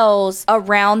jails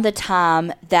around the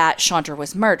time that Shondra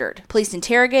was murdered. Police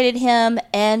interrogated him,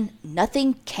 and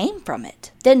nothing came from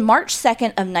it. Then March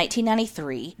 2nd of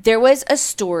 1993, there was a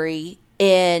story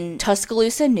in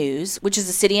Tuscaloosa News, which is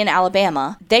a city in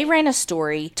Alabama. They ran a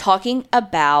story talking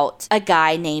about a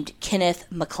guy named Kenneth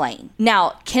McLean.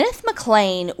 Now, Kenneth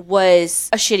McLean was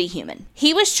a shitty human.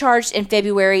 He was charged in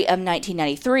February of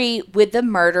 1993 with the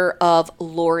murder of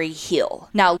Lori Hill.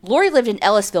 Now, Lori lived in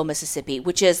Ellisville, Mississippi,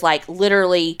 which is like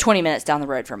literally 20 minutes down the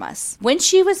road from us. When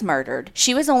she was murdered,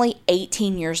 she was only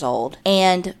 18 years old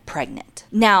and pregnant.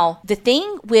 Now, the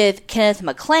thing with Kenneth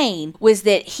McLean was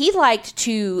that he liked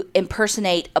to impersonate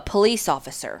a police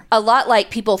officer, a lot like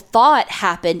people thought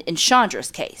happened in Shondra's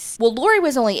case. Well, Lori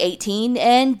was only 18,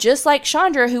 and just like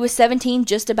Shondra, who was 17,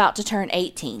 just about to turn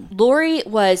 18. Lori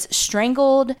was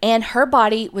strangled, and her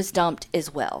body was dumped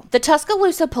as well. The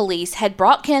Tuscaloosa police had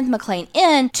brought Kenneth McLean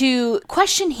in to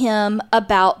question him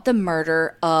about the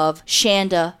murder of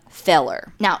Shonda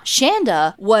Feller. Now,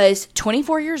 Shonda was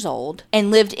 24 years old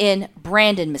and lived in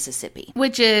Brandon, Mississippi.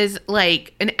 Which is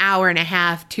like an hour and a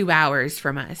half, 2 hours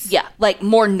from us. Yeah, like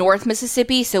more north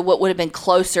Mississippi, so what would have been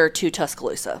closer to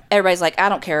Tuscaloosa. Everybody's like, I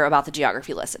don't care about the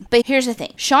geography lesson. But here's the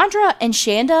thing. Shondra and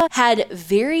Shonda had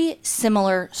very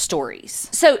similar stories.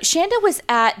 So Shonda was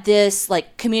at this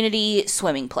like community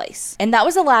swimming place, and that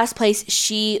was the last place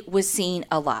she was seen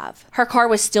alive. Her car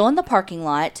was still in the parking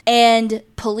lot, and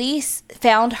police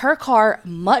found her car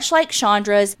much like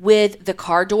Shondra's, with the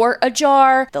car door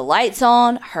ajar, the lights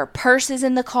on, her purse is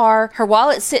in the car, her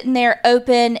wallet sitting there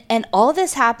open, and all of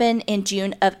this happened in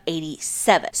June of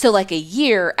 87. So like a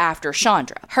year after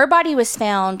Shondra. Her body was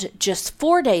found just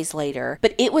 4 days later,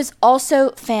 but it was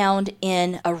also found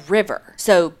in a river.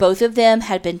 So both of them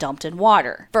had been dumped in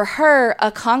water. For her,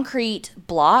 a concrete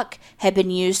block had been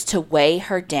used to weigh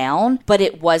her down, but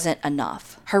it wasn't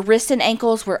enough. Her wrists and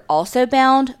ankles were also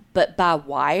bound, but by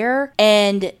wire,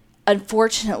 and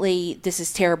unfortunately, this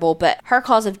is terrible, but her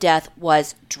cause of death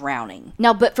was drowning.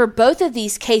 Now, but for both of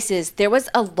these cases, there was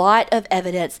a lot of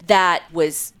evidence that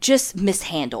was just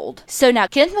mishandled. So now,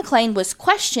 Kenneth McLean was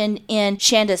questioned in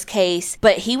Shonda's case,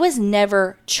 but he was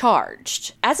never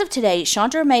charged. As of today,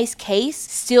 Shondra May's case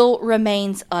still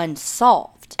remains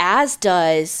unsolved, as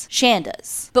does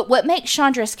Shonda's. But what makes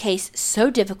Shondra's case so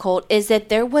difficult is that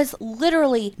there was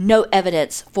literally no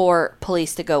evidence for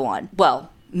police to go on. Well,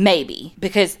 maybe,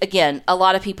 because again, a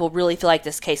lot of people really feel like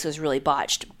this case was really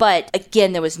botched. But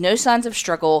again, there was no signs of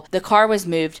struggle. The car was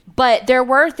moved, but there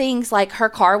were things like her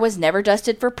car was never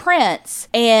dusted for prints,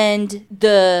 and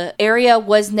the area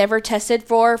was never tested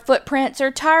for footprints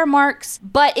or tire marks,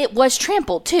 but it was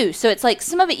trampled too. So it's like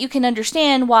some of it you can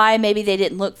understand why maybe they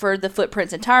didn't look for the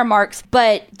footprints and tire marks,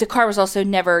 but the car was also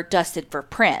never dusted for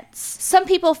prints. Some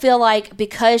people feel like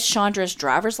because Shondra's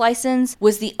driver's license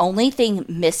was the only thing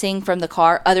missing from the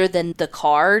car, more other than the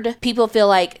card. People feel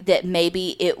like that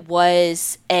maybe it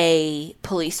was a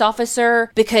police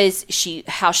officer because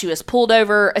how she was pulled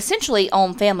over essentially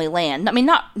on family land. I mean,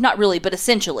 not really, but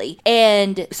essentially.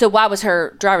 And so why was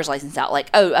her driver's license out? Like,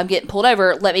 oh, I'm getting pulled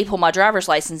over. Let me pull my driver's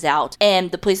license out.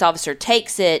 And the police officer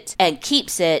takes it and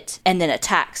keeps it and then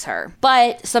attacks her.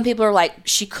 But some people are like,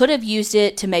 she could have used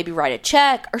it to maybe write a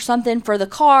check or something for the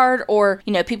card, or,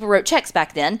 people wrote checks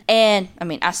back then. And I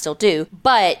mean, I still do.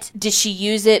 But did she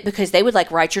use it because they would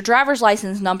like write your driver's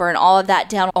license number and all of that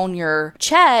down on your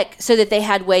check so that they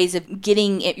had ways of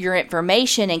getting your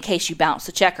information in case you bounce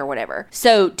the check or whatever?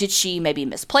 So did she maybe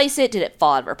misplace it? Did it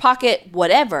fall out of her pocket?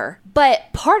 Whatever.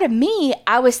 But part of me,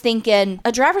 I was thinking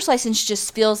a driver's license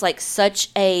just feels like such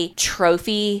a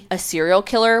trophy a serial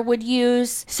killer would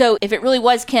use. So if it really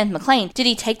was Kenneth McLean, did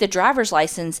he take the driver's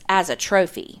license as a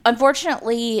trophy?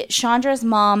 Unfortunately, Shondra's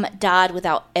mom died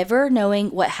without ever knowing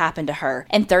what happened to her.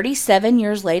 And 37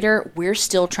 years later, we're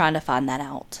still trying to find that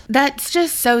out. That's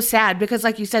just so sad because,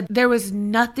 like you said, there was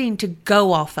nothing to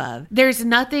go off of. There's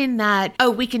nothing that,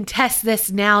 oh, we can test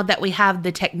this now that we have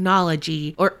the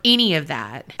technology or any of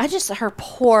that. Her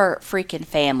poor freaking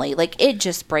family. Like, it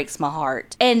just breaks my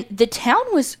heart. And the town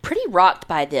was pretty rocked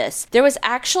by this. There was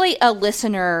actually a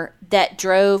listener that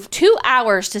drove 2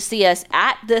 hours to see us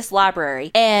at this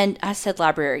library. And I said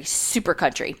library, super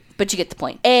country, but you get the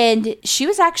point. And she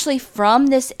was actually from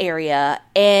this area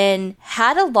and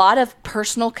had a lot of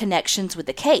personal connections with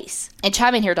the case. And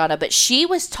chime in here, Donna, but she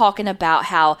was talking about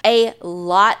how a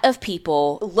lot of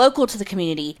people local to the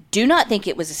community do not think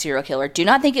it was a serial killer, do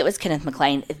not think it was Kenneth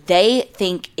McLean. They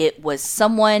think it was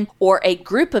someone or a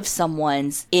group of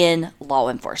someone's in law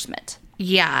enforcement.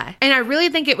 Yeah. And I really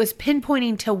think it was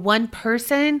pinpointing to one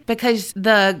person because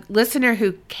the listener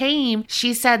who came,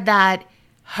 she said that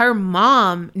her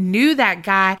mom knew that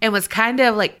guy and was kind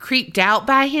of like creeped out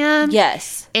by him.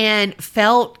 Yes. And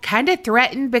felt kind of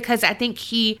threatened because I think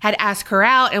he had asked her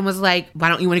out and was like, why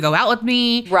don't you want to go out with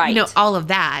me? Right. All of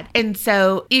that. And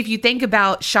so if you think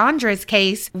about Shondra's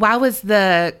case, why was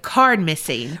the card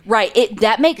missing? Right.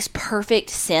 That makes perfect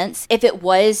sense. If it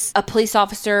was a police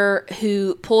officer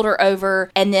who pulled her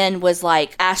over and then was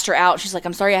like, asked her out, she's like,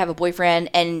 I'm sorry, I have a boyfriend.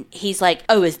 And he's like,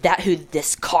 oh, is that who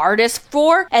this card is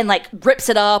for? And like rips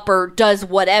it up or does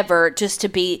whatever just to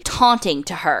be taunting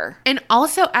to her. And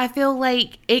also, I feel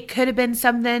like it could have been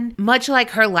something much like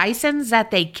her license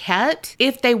that they kept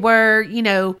if they were,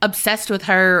 obsessed with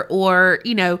her or,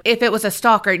 if it was a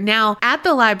stalker. Now, at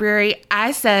the library,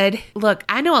 I said, look,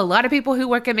 I know a lot of people who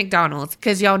work at McDonald's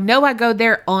because y'all know I go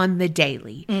there on the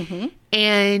daily. Mm-hmm.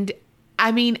 And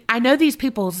I mean, I know these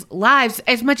people's lives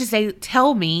as much as they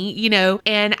tell me,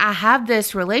 and I have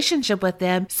this relationship with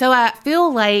them. So I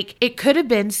feel like it could have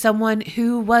been someone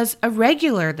who was a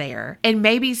regular there and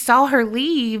maybe saw her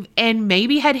leave and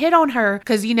maybe had hit on her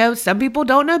because, some people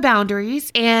don't know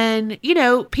boundaries and,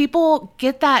 people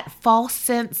get that false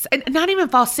sense, and not even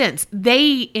false sense.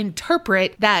 They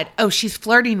interpret that, oh, she's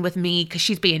flirting with me because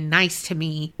she's being nice to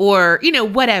me or,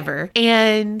 whatever.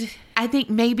 And I think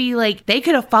maybe like they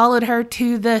could have followed her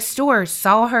to the store,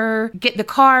 saw her get the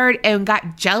card and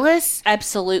got jealous.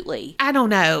 Absolutely. I don't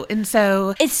know. And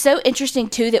so it's so interesting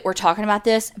too that we're talking about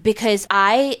this because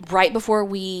right before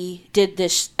we did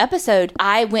this episode,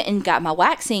 I went and got my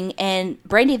waxing, and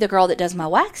Brandy, the girl that does my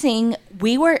waxing,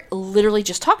 we were literally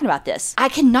just talking about this. I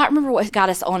cannot remember what got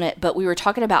us on it, but we were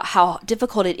talking about how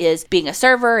difficult it is being a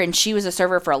server, and she was a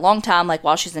server for a long time, like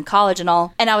while she's in college and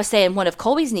all. And I was saying one of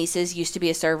Colby's nieces used to be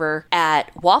a server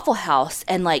at Waffle House,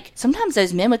 and like sometimes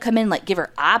those men would come in, like give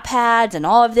her iPads and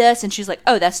all of this, and she's like,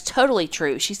 oh, that's totally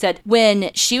true. She said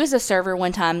when she was a server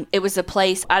one time, it was a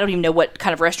place, I don't even know what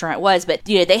kind of restaurant it was, but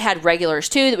they had regulars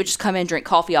too that would just come in, drink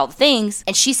coffee, all the things.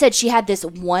 And she said she had this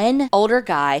one older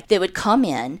guy that would come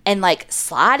in and like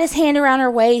slide his hand around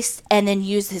her waist and then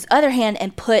use his other hand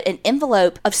and put an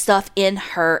envelope of stuff in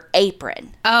her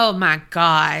apron. Oh my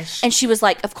gosh. And she was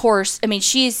like, of course, I mean,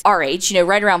 she's our age,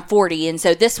 right around 40. And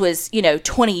so this was,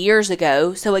 20 years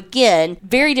ago. So again,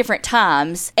 very different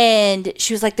times. And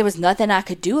she was like, there was nothing I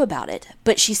could do about it.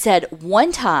 But she said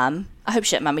one time, I hope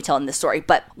she didn't mind me telling this story,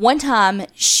 but one time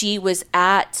she was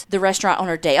at the restaurant on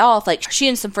her day off, like she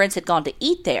and some friends had gone to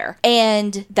eat there,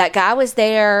 and that guy was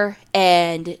there,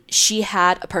 and she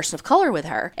had a person of color with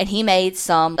her, and he made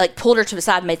some, like, pulled her to the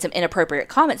side and made some inappropriate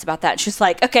comments about that. And she's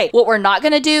like, okay, what we're not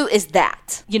going to do is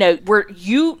that,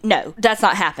 no, that's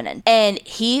not happening. And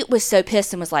he was so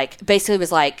pissed and was like, basically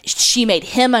was like, she made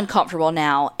him uncomfortable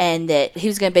now, and that he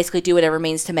was going to basically do whatever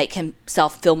means to make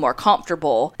himself feel more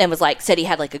comfortable, and was like, said he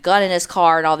had like a gun in his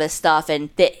car and all this stuff, and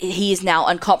that he's now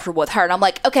uncomfortable with her. And I'm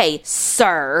like, okay,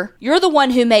 sir, you're the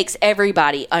one who makes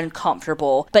everybody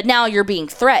uncomfortable, but now you're being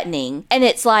threatening. And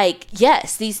it's like,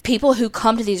 yes, these people who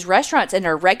come to these restaurants and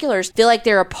are regulars feel like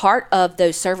they're a part of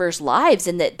those servers' lives,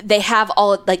 and that they have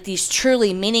all like these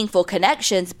truly meaningful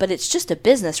connections, but it's just a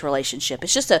business relationship.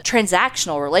 It's just a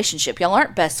transactional relationship. Y'all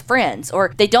aren't best friends,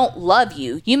 or they don't love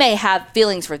you. You may have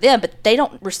feelings for them, but they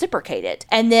don't reciprocate it.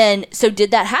 And then, so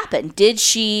did that happen? Did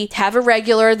she have a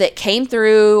regular that came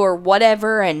through or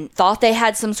whatever and thought they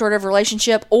had some sort of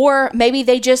relationship? Or maybe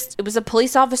it was a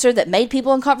police officer that made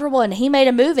people uncomfortable, and he made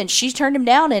a move and she turned him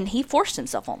down and he forced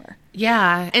himself on her.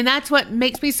 Yeah, and that's what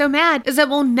makes me so mad, is that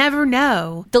we'll never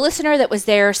know. The listener that was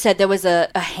there said there was a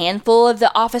handful of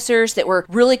the officers that were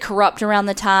really corrupt around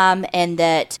the time, and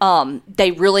that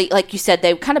they really, like you said,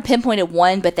 they kind of pinpointed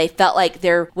one, but they felt like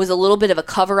there was a little bit of a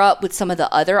cover-up with some of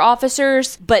the other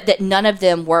officers, but that none of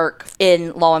them work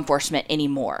in law enforcement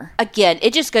anymore. Again,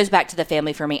 it just goes back to the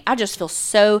family for me. I just feel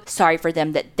so sorry for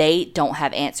them that they don't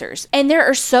have answers. And there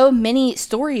are so many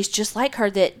stories just like her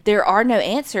that there are no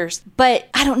answers, but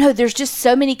I don't know, there's just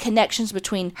so many connections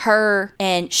between her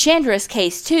and Shondra's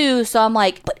case too. So I'm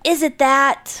like, but is it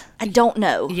that? I don't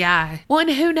know. Yeah. Well,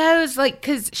 and who knows? Like,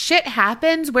 because shit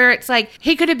happens where it's like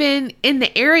he could have been in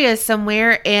the area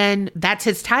somewhere and that's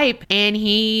his type, and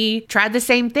he tried the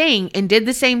same thing and did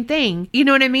the same thing. You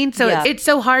know what I mean? So yeah. it's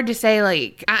so hard to say,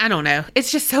 like, I don't know.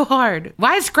 It's just so hard.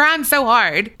 Why is crime so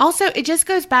hard? Also, it just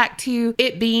goes back to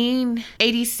it being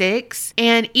 86.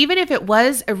 And even if it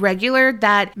was irregular,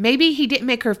 that maybe he didn't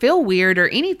make her feel weird or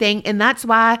anything, and that's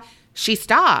why she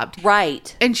stopped.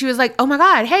 Right. And she was like, oh my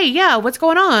God, hey, yeah, what's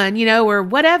going on? Or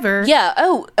whatever. Yeah.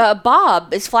 Oh,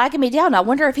 Bob is flagging me down. I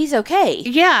wonder if he's okay.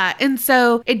 Yeah. And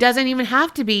so it doesn't even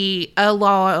have to be a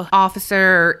law officer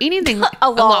or anything. a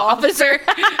law officer.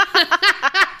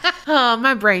 Oh,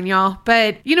 my brain, y'all.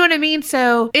 But you know what I mean?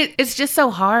 So it's just so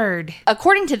hard.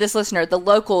 According to this listener, the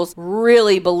locals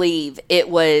really believe it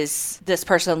was this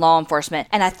person in law enforcement.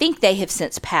 And I think they have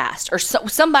since passed, or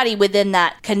somebody within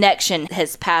that connection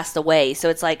has passed away. So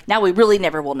it's like, now we really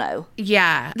never will know.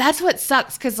 Yeah. That's what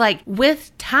sucks. Because like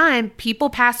with time, people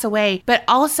pass away. But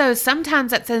also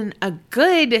sometimes that's a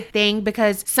good thing,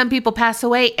 because some people pass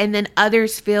away and then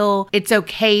others feel it's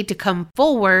okay to come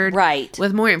forward. Right.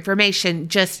 With more information,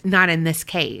 just not in this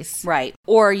case. Right.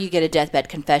 Or you get a deathbed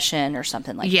confession or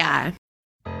something like that. Yeah.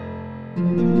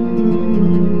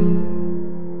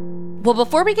 Well,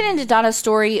 before we get into Donna's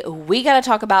story, we got to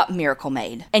talk about Miracle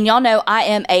Made. And y'all know I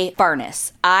am a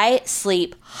furnace. I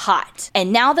sleep hot.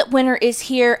 And now that winter is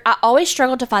here, I always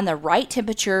struggle to find the right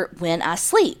temperature when I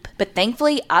sleep. But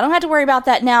thankfully, I don't have to worry about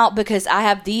that now, because I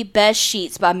have the best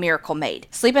sheets by Miracle Made.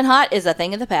 Sleeping hot is a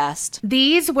thing of the past.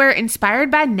 These were inspired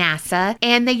by NASA,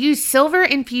 and they use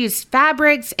silver-infused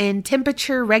fabrics and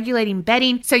temperature-regulating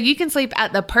bedding, so you can sleep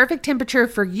at the perfect temperature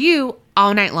for you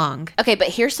all night long. Okay, but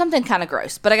here's something kind of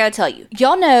gross, but I gotta tell you.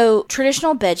 Y'all know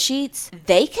traditional bed sheets,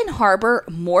 they can harbor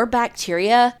more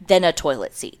bacteria than a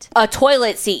toilet seat. A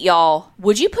toilet seat, y'all.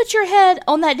 Would you put your head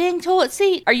on that dang toilet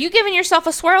seat? Are you giving yourself a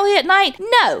swirly at night?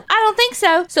 No, I don't think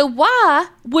so. So why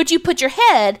would you put your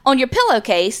head on your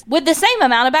pillowcase with the same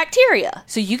amount of bacteria?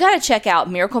 So you gotta check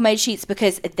out Miracle Made Sheets,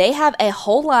 because they have a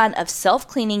whole line of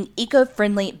self-cleaning,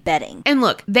 eco-friendly bedding. And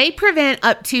look, they prevent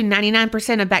up to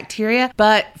 99% of bacteria,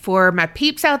 but for my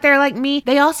peeps out there like me,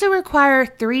 they also require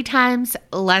 3 times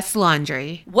less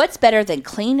laundry. What's better than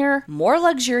cleaner, more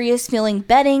luxurious feeling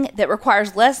bedding that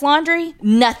requires less laundry?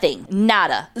 Nothing.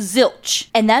 Nada. Zilch.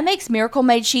 And that makes Miracle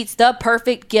Made Sheets the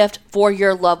perfect gift for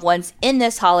your loved ones in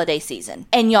this holiday season.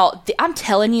 And y'all, I'm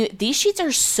telling you, these sheets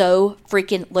are so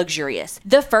freaking luxurious.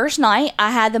 The first night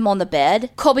I had them on the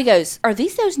bed, Colby goes, "Are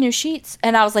these those new sheets?"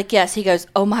 And I was like, "Yes." He goes,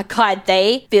 "Oh my God,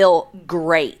 they feel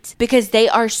great," because they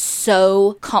are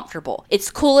so comfortable.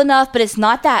 It's cool enough, but it's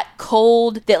not that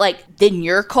cold that like, then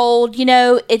you're cold,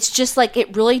 It's just like,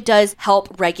 it really does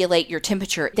help regulate your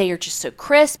temperature. They are just so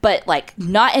crisp, but like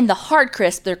not in the hard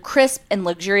crisp. They're crisp and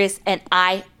luxurious, and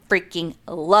I freaking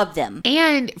love them.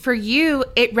 And for you,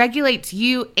 it regulates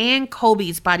you and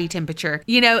Colby's body temperature,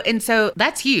 and so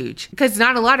that's huge because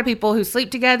not a lot of people who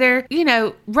sleep together,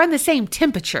 run the same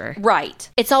temperature. Right.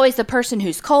 It's always the person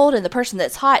who's cold and the person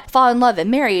that's hot fall in love and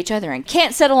marry each other and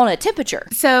can't settle on a temperature.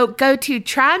 So go to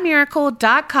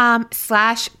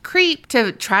trymiracle.com/creep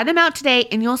to try them out today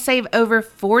and you'll save over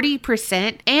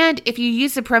 40%. And if you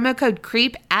use the promo code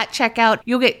CREEP at checkout,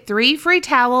 you'll get 3 free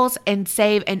towels and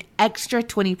save an extra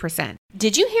 20%.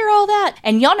 Did you hear all that?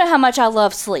 And y'all know how much I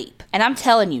love sleep. And I'm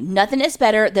telling you, nothing is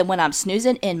better than when I'm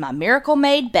snoozing in my Miracle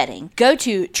Made bedding. Go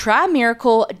to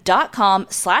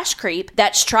trymiracle.com/creep.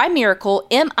 That's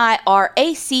trymiracle, MIRACLE.com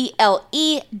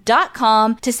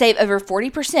to save over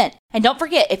 40%. And don't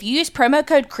forget, if you use promo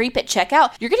code CREEP at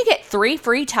checkout, you're going to get 3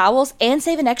 free towels and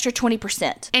save an extra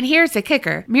 20%. And here's the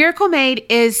kicker. Miracle Made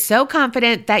is so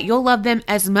confident that you'll love them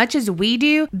as much as we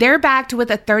do. They're backed with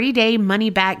a 30-day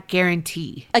money-back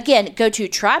guarantee. Again, go to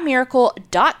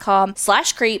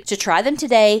trymiracle.com/creep to try them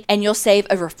today, and you'll save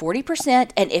over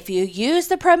 40%. And if you use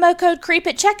the promo code CREEP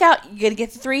at checkout, you're going to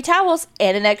get the 3 towels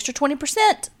and an extra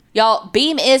 20%. Y'all,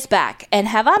 Beam is back. And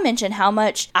have I mentioned how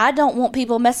much I don't want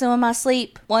people messing with my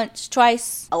sleep? Once,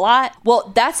 twice, a lot?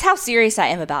 Well, that's how serious I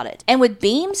am about it. And with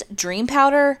Beam's Dream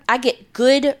Powder, I get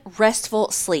good,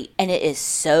 restful sleep. And it is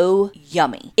so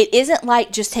yummy. It isn't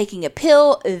like just taking a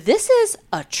pill. This is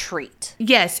a treat.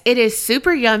 Yes, it is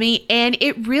super yummy. And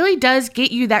it really does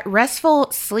get you that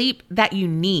restful sleep that you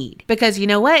need. Because you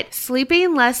know what?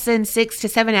 Sleeping less than 6 to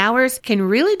 7 hours can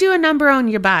really do a number on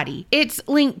your body. It's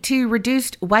linked to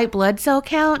reduced white blood cell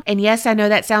count. And yes, I know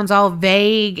that sounds all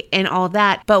vague and all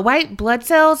that, but white blood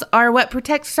cells are what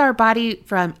protects our body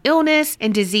from illness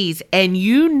and disease. And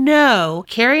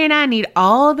Carrie and I need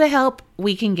all the help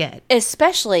we can get.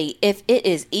 Especially if it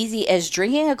is easy as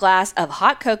drinking a glass of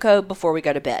hot cocoa before we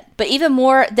go to bed. But even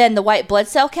more than the white blood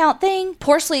cell count thing,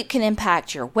 poor sleep can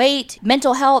impact your weight,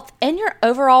 mental health, and your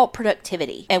overall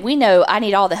productivity. And we know I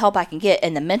need all the help I can get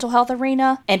in the mental health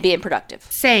arena and being productive.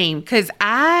 Same, because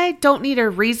I don't need a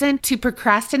reason to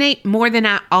procrastinate more than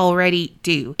I already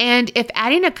do. And if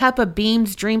adding a cup of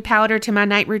Beam's Dream Powder to my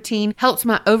night routine helps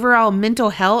my overall mental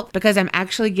health because I'm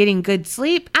actually getting good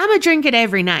sleep, I'm gonna drink it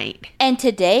every night. And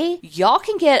today, y'all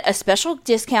can get a special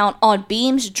discount on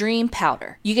Beam's Dream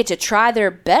Powder. You get to try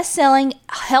their best-selling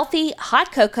healthy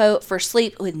hot cocoa for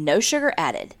sleep with no sugar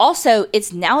added. Also,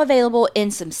 it's now available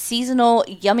in some seasonal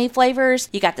yummy flavors.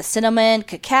 You got the cinnamon,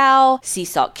 cacao, sea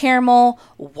salt caramel,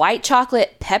 white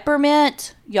chocolate,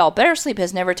 peppermint. Y'all, better sleep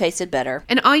has never tasted better.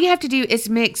 And all you have to do is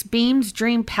mix Beam's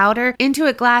Dream Powder into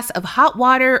a glass of hot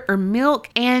water or milk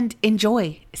and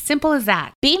enjoy. Simple as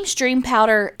that. Beam's Dream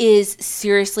Powder is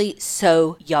seriously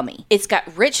so yummy. It's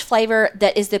got rich flavor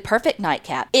that is the perfect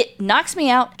nightcap. It knocks me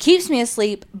out, keeps me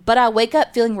asleep, but I wake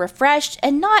up feeling refreshed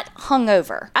and not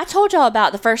hungover. I told y'all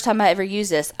about the first time I ever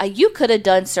used this. You could have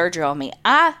done surgery on me.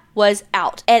 I was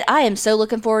out. And I am so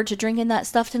looking forward to drinking that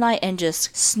stuff tonight and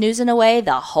just snoozing away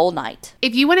the whole night.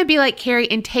 If you want to be like Carrie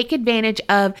and take advantage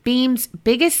of Beam's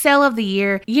biggest sale of the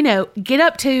year, get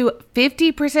up to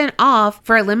 50% off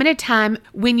for a limited time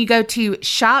when you go to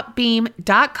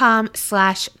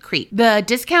shopbeam.com/creep. The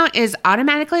discount is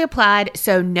automatically applied,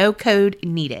 so no code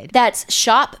needed. That's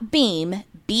shopbeam,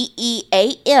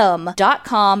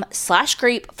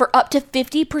 BEAM.com/creep for up to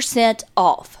 50%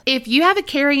 off. If you have a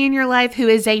Carrie in your life who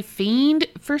is a fiend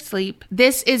for sleep,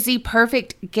 this is the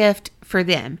perfect gift for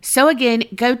them. So again,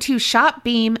 go to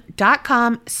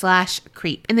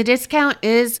shopbeam.com/creep. And the discount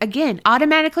is, again,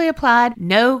 automatically applied,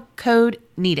 no code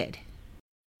needed.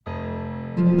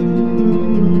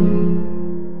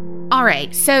 All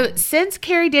right, so since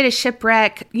Carrie did a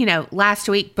shipwreck, last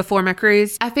week before my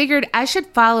cruise, I figured I should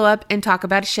follow up and talk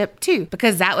about a ship too,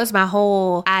 because that was my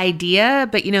whole idea,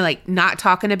 but not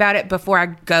talking about it before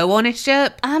I go on a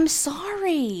ship. I'm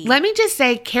sorry. Let me just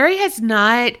say, Carrie has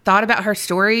not thought about her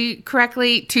story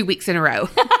correctly 2 weeks in a row.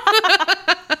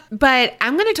 But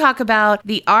I'm going to talk about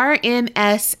the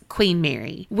RMS Queen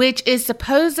Mary, which is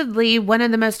supposedly one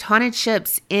of the most haunted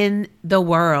ships in the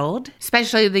world,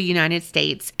 especially the United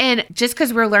States. And just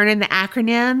because we're learning the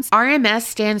acronyms, RMS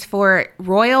stands for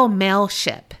Royal Mail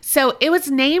Ship. So it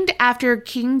was named after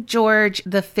King George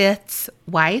V's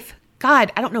wife,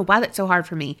 God, I don't know why that's so hard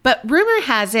for me. But rumor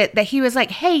has it that he was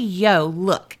like, hey, yo,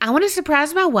 look, I want to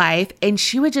surprise my wife, and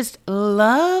she would just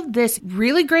love this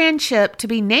really grand ship to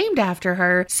be named after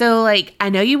her. So, like, I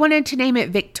know you wanted to name it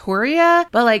Victoria,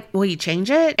 but, like, will you change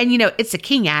it? And, it's the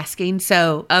king asking,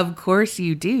 so of course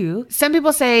you do. Some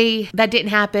people say that didn't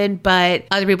happen, but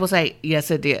other people say, yes,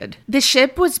 it did. The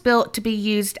ship was built to be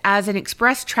used as an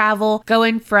express travel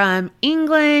going from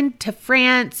England to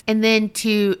France and then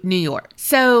to New York.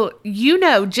 So,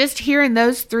 just hearing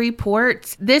those 3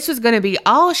 ports, this was going to be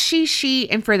all she,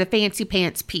 and for the fancy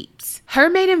pants peeps. Her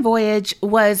maiden voyage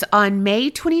was on May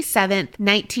 27th,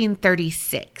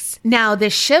 1936. Now, the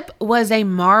ship was a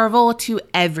marvel to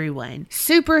everyone.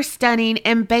 Super stunning,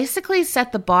 and basically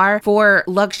set the bar for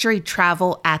luxury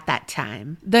travel at that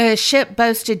time. The ship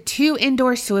boasted 2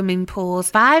 indoor swimming pools,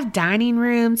 5 dining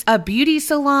rooms, a beauty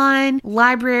salon,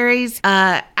 libraries,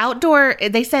 outdoor,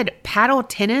 they said paddle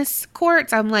tennis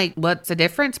courts. I'm like, what's the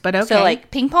difference? But okay. So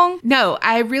like ping pong? No,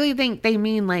 I really think they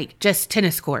mean like just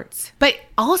tennis courts. But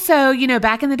also,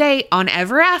 back in the day on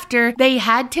Ever After, they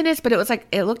had tennis, but it was like,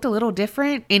 it looked a little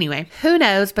different. Anyway, who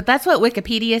knows? But that's what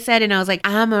Wikipedia said. And I was like,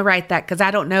 I'm going to write that because I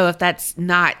don't know if that's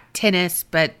not tennis,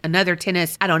 but another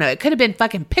tennis. I don't know. It could have been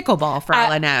fucking pickleball for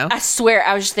all I know. I swear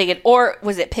I was just thinking, or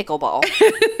was it pickleball?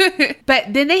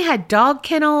 But then they had dog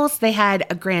kennels. They had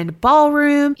a grand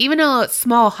ballroom, even a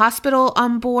small hospital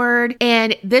on board.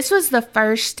 And this was the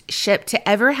first ship to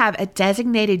ever have a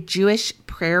designated Jewish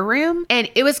prayer room. And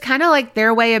it was kind of like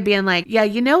their way of being like, yeah,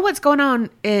 you know what's going on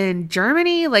in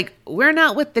Germany? Like, we're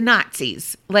not with the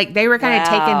Nazis. Like, they were kind of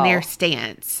taking their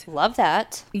stance. Love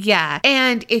that. Yeah.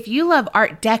 And if you love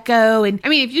Art Deco, and I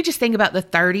mean, if you just think about the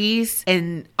 30s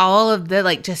and all of the,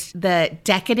 like, just the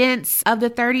decadence of the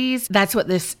 30s, that's what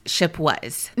this ship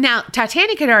was. Now,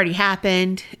 Titanic had already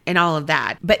happened and all of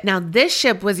that. But now this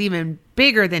ship was even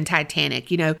bigger than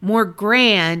Titanic, more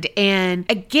grand. And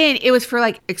again, it was for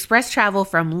like express travel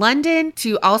from London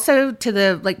to also to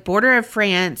the like border of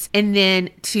France and then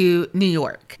to New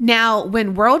York. Now,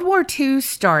 when World War II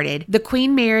started, the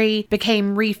Queen Mary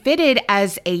became refitted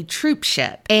as a troop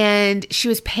ship, and she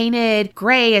was painted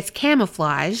gray as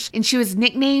camouflage, and she was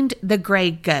nicknamed the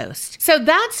Gray Ghost. So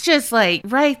that's just like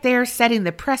right there setting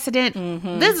the precedent.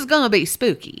 Mm-hmm. This is going to be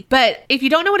spooky. But if you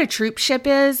don't know what a troop ship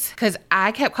is, because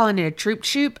I kept calling it a troop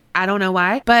shoot, I don't know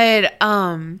why, but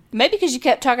maybe because you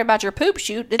kept talking about your poop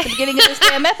shoot at the beginning of this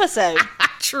damn episode.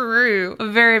 True.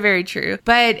 Very, very true.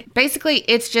 But basically,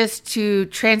 it's just to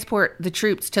transport the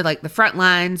troops to like the front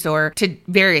lines or to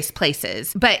various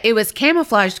places. But it was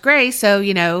camouflaged gray, so,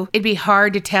 it'd be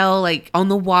hard to tell like on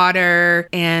the water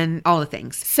and all the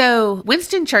things. So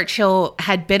Winston Churchill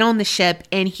had been on the ship,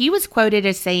 and he was quoted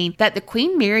as saying that the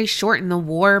Queen Mary shortened the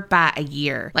war by a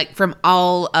year. Like, from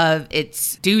all of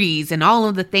its duties and all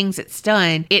of the things it's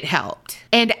done, it helped.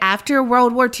 And after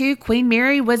World War II, Queen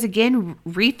Mary was again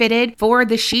refitted for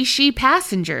the she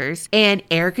passengers, and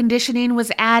air conditioning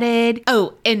was added.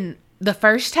 Oh, and the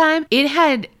first time it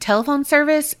had telephone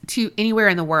service to anywhere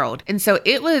in the world. And so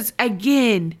it was,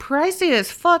 again, pricey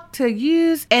as fuck to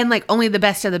use, and like only the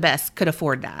best of the best could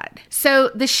afford that. So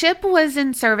the ship was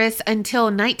in service until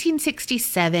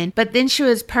 1967, but then she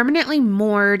was permanently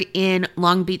moored in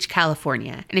Long Beach,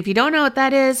 California. And if you don't know what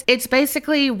that is, it's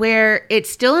basically where it's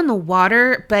still in the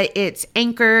water, but it's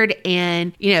anchored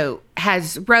and,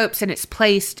 has ropes and it's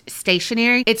placed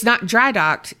stationary. It's not dry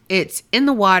docked. It's in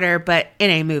the water, but it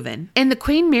ain't moving. And the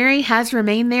Queen Mary has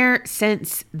remained there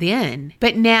since then.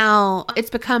 But now it's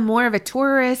become more of a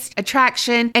tourist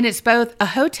attraction, and it's both a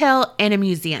hotel and a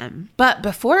museum. But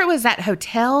before it was that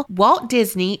hotel, Walt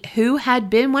Disney, who had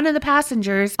been one of the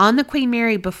passengers on the Queen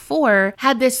Mary before,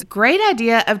 had this great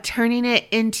idea of turning it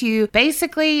into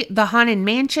basically the Haunted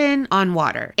Mansion on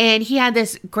water. And he had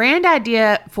this grand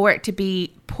idea for it to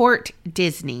be Port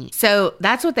Disney. So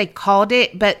that's what they called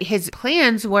it. But his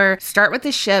plans were start with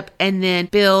the ship and then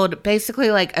build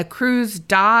basically like a cruise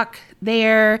dock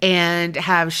there and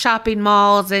have shopping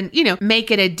malls and,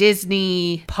 make it a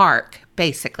Disney park,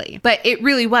 basically. But it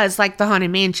really was like the Haunted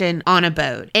Mansion on a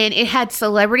boat. And it had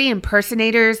celebrity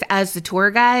impersonators as the tour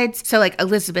guides. So like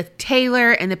Elizabeth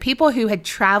Taylor and the people who had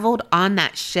traveled on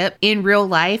that ship in real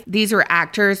life, these were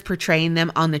actors portraying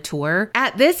them on the tour.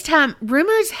 At this time,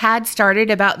 rumors had started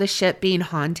about the ship being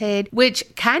haunted, which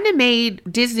kind of made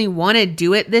Disney want to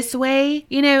do it this way,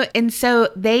 and so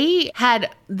they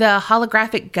had the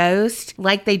holographic ghost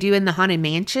like they do in the Haunted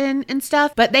Mansion and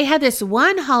stuff. But they had this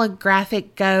one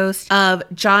holographic ghost of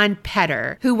John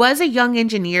Petter, who was a young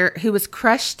engineer who was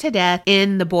crushed to death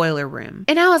in the boiler room.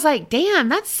 And I was like, damn,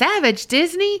 that's savage,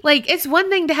 Disney. Like, it's one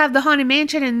thing to have the Haunted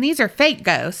Mansion and these are fake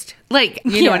ghosts. Like,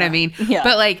 you know what I mean? Yeah.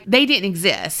 But like, they didn't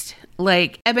exist.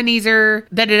 like Ebenezer,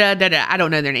 da-da-da-da-da. I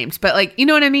don't know their names, but like, you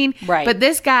know what I mean? Right. But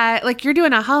this guy, like, you're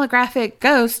doing a holographic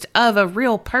ghost of a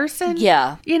real person.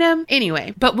 Yeah. You know?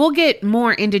 Anyway, but we'll get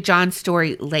more into John's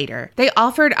story later. They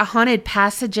offered a haunted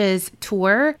passages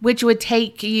tour, which would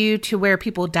take you to where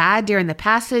people died during the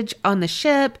passage on the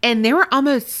ship. And there were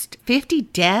almost 50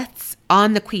 deaths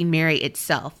on the Queen Mary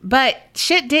itself. But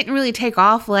shit didn't really take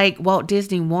off like Walt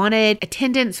Disney wanted.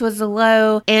 Attendance was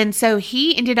low. And so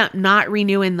he ended up not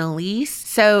renewing the lease.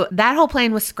 So that whole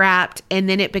plan was scrapped. And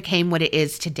then it became what it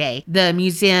is today, the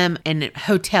museum and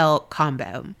hotel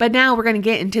combo. But now we're going to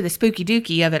get into the spooky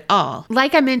dookie of it all.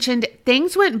 Like I mentioned,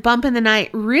 things went bump in the night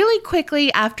really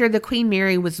quickly after the Queen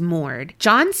Mary was moored.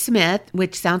 John Smith,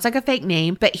 which sounds like a fake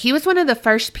name, but he was one of the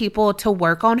first people to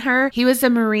work on her. He was a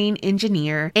marine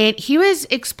engineer, and he was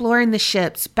exploring the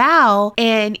ship's bow,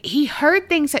 and he heard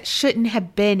things that shouldn't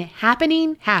have been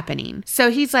happening.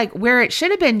 So he's like, where it should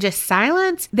have been just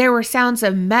silence, there were sounds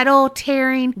of metal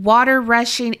tearing, water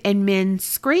rushing, and men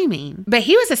screaming. But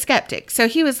he was a skeptic, so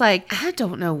he was like, I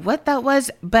don't know what that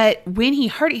was, but when he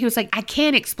heard it, he was like, I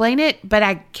can't explain it, but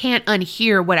I can't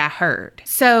unhear what I heard.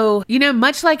 So, you know,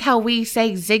 much like how we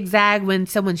say zigzag when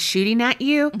someone's shooting at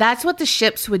you, that's what the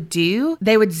ships would do.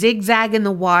 They would zigzag in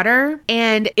the water,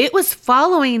 and it was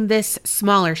following this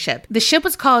smaller ship. The ship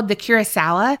was called the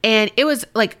Kurosawa, and it was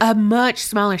like a much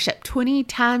smaller ship, 20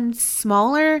 times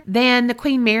smaller than the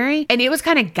Queen Mary, and it was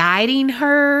kind of guiding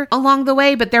her along the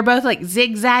way, but they're both like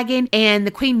zigzagging, and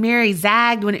the Queen Mary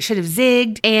zagged when it should have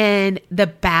zigged, and the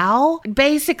bow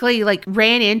basically like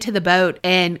ran into the boat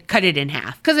and cut it in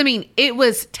half. Because I mean, it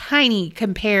was tiny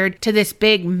compared to this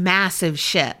big, massive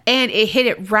ship, and it hit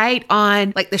it right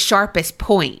on like the sharpest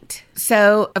point.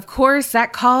 So, of course,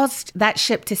 that caused that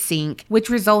ship to sink, which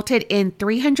resulted in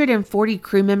 340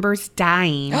 crew members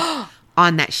dying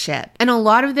on that ship. And a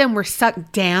lot of them were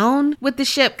sucked down with the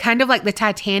ship, kind of like the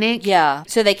Titanic. Yeah,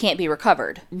 so they can't be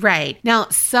recovered. Right. Now,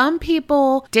 some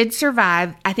people did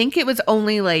survive. I think it was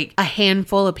only like a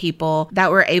handful of people that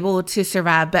were able to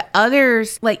survive. But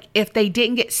others, like if they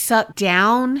didn't get sucked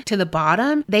down to the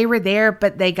bottom, they were there,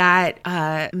 but they got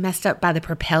messed up by the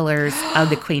propellers of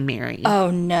the Queen Mary. Oh,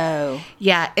 no.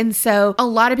 Yeah. And so a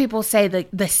lot of people say that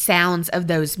the sounds of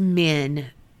those men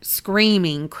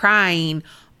screaming, crying,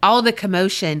 all the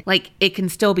commotion, like it can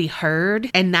still be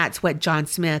heard. And that's what John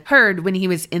Smith heard when he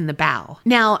was in the bow.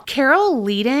 Now, Carol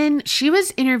Leedon, she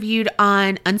was interviewed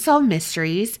on Unsolved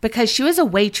Mysteries because she was a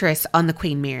waitress on the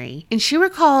Queen Mary. And she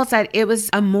recalls that it was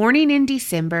a morning in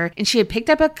December and she had picked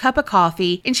up a cup of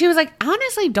coffee and she was like, I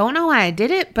honestly don't know why I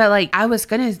did it, but like I was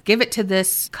going to give it to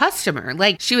this customer.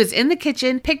 Like she was in the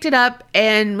kitchen, picked it up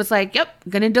and was like, yep,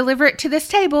 going to deliver it to this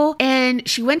table. And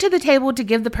she went to the table to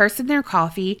give the person their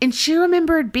coffee and she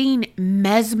remembered being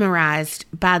mesmerized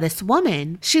by this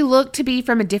woman. She looked to be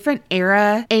from a different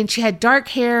era and she had dark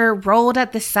hair rolled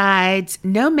at the sides,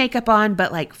 no makeup on,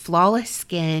 but like flawless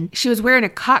skin. She was wearing a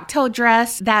cocktail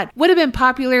dress that would have been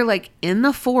popular like in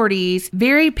the 40s,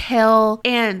 very pale,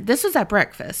 and this was at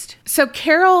breakfast. So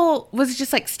Carol was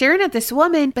just like staring at this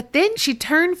woman, but then she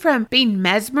turned from being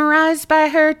mesmerized by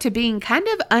her to being kind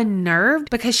of unnerved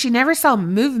because she never saw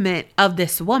movement of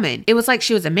this woman. It was like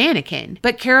she was a mannequin,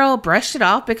 but Carol brushed it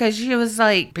off because she was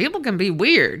like, people can be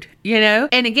weird, you know?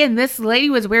 And again, this lady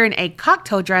was wearing a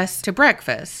cocktail dress to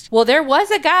breakfast. Well, there was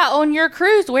a guy on your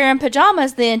cruise wearing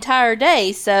pajamas the entire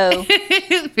day, so.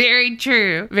 Very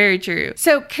true. Very true.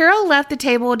 So Carol left the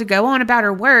table to go on about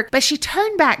her work, but she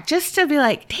turned back just to be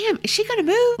like, damn, is she gonna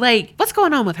move? Like, what's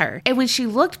going on with her? And when she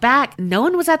looked back, no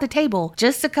one was at the table,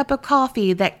 just a cup of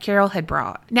coffee that Carol had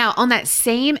brought. Now, on that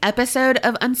same episode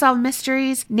of Unsolved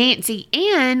Mysteries, Nancy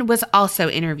Ann was also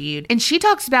interviewed, and she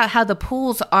talks about how the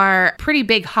pools are pretty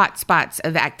big hot spots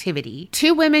of activity.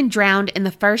 2 women drowned in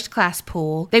the first class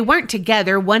pool. They weren't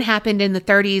together. One happened in the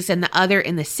 30s and the other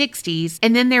in the 60s.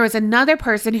 And then there was another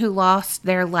person who lost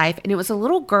their life, and it was a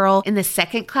little girl in the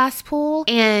second class pool,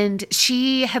 and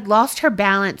she had lost her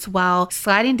balance while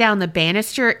sliding down the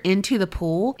banister into the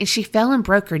pool, and she fell and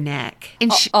broke her neck.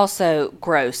 And also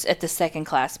gross at the second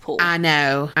class pool. I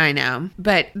know.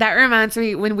 But that reminds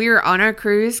me when we were on our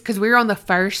cruise, because we were on the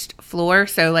first floor,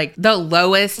 so like the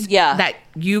lowest that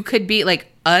you could be, like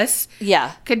us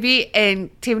could be. And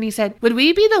Tiffany said, would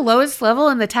we be the lowest level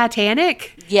in the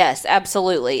Titanic? Yes,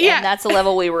 absolutely. And that's the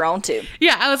level we were on to.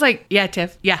 Yeah, I was like, yeah,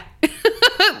 Tiff, yeah.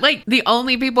 Like the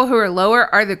only people who are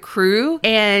lower are the crew,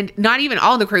 and not even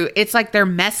all the crew. It's like their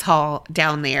mess hall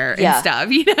down there and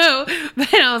stuff, you know?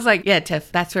 But I was like, yeah,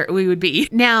 Tiff, that's where we would be.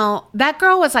 Now, that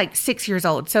girl was like 6 years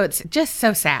old, so it's just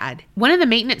so sad. One of the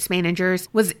maintenance managers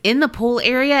was in the pool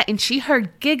area and she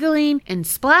heard giggling and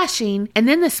splashing, and and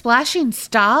then the splashing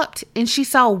stopped and she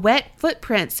saw wet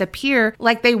footprints appear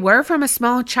like they were from a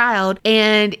small child,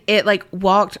 and it like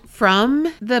walked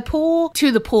from the pool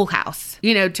to the pool house,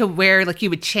 you know, to where like you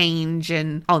would change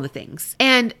and all the things.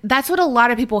 And that's what a lot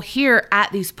of people hear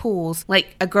at these pools,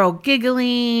 like a girl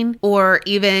giggling or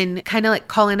even kind of like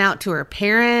calling out to her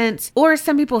parents, or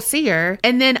some people see her.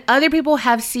 And then other people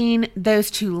have seen those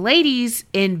two ladies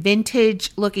in vintage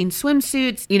looking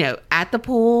swimsuits, you know, at the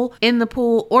pool, in the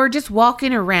pool, or just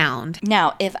walking around.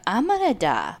 Now, if I'm gonna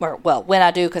die, or well, when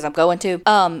I do, because I'm going to,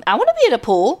 I want to be at a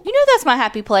pool. You know, that's my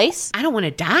happy place. I don't want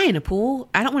to die in a pool.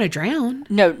 I don't want to drown.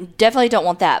 No, definitely don't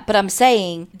want that. But I'm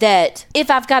saying that if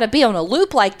I've got to be on a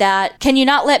loop like that, can you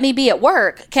not let me be at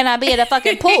work? Can I be at a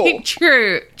fucking pool?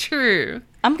 True.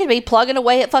 I'm going to be plugging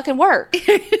away at fucking work.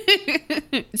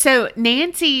 So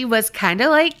Nancy was kind of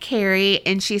like Carrie,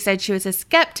 and she said she was a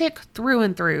skeptic through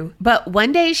and through. But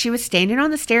one day she was standing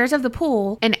on the stairs of the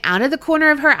pool, and out of the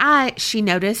corner of her eye, she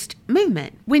noticed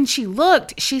movement. When she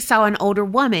looked, she saw an older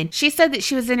woman. She said that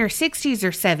she was in her 60s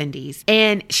or 70s,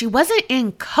 and she wasn't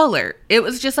in color. It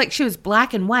was just like she was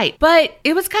black and white, but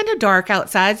it was kind of dark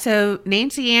outside. So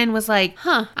Nancy Ann was like,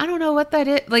 I don't know what that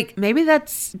is. Like, maybe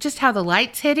that's just how the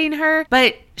light's hitting her,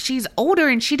 but she's older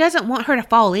and she doesn't want her to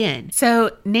fall in.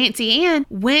 So Nancy Ann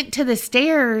went to the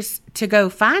stairs to go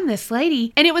find this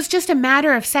lady, and it was just a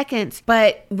matter of seconds.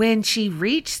 But when she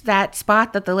reached that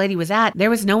spot that the lady was at, there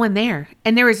was no one there,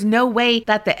 and there was no way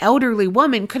that the elderly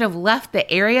woman could have left the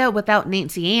area without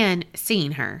Nancy Ann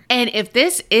seeing her. And if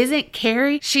this isn't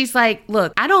Carrie, she's like,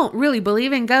 look, I don't really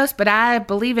believe in ghosts, but I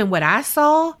believe in what I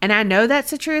saw, and I know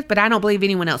that's the truth, but I don't believe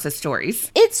anyone else's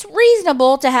stories. It's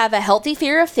reasonable to have a healthy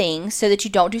fear of things so that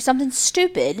you don't do something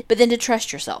stupid, but then to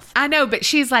trust yourself. I know, but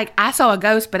she's like, I saw a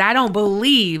ghost, but I don't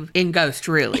believe in ghosts,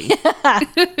 really.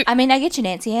 I mean, I get you,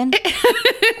 Nancy Ann.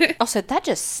 Also, that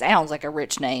just sounds like a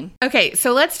rich name. Okay,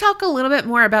 so let's talk a little bit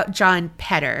more about John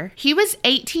Petter. He was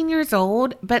 18 years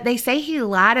old, but they say he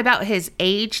lied about his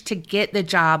age to get the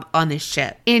job on the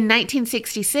ship. In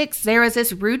 1966, there was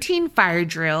this routine fire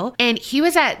drill, and he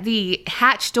was at the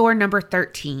hatch door number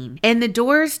 13. And the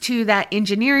doors to that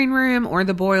engineering room or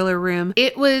the boiler room,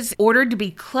 it was ordered to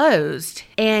be closed,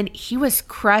 and he was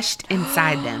crushed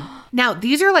inside them. Now,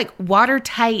 these are like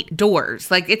watertight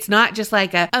doors. Like, it's not just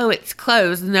like it's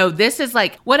closed. No, this is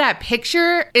like, what I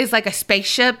picture is like a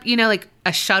spaceship, you know, like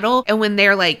a shuttle. And when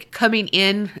they're like coming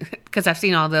in, because I've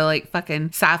seen all the like fucking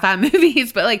sci-fi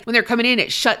movies, but like when they're coming in,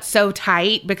 it shuts so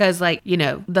tight because like, you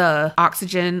know, the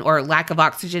oxygen or lack of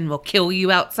oxygen will kill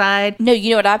you outside. No, you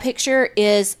know what I picture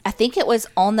is, I think it was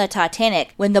on the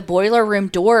Titanic when the boiler room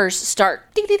doors start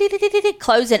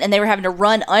closing and they were having to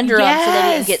run under them so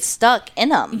they didn't get stuck in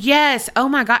them. Yes. Oh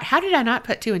my God. How did I not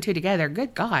put two and two together?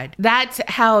 Good God. That's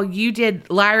how you did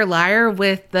Liar Liar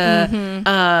with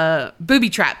the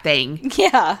booby trap thing.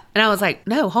 Yeah. And I was like,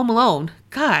 no, Home Alone.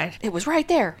 God. It was right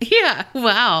there. Yeah.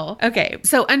 Wow. Okay.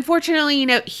 So unfortunately, you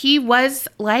know, he was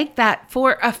like that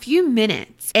for a few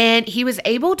minutes and he was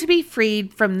able to be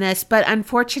freed from this. But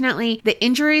unfortunately, the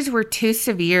injuries were too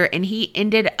severe and he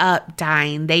ended up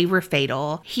dying. They were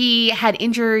fatal. He had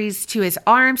injuries to his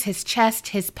arms, his chest,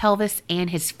 his pelvis,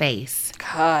 and his face.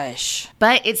 Gosh.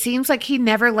 But it seems like he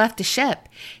never left the ship.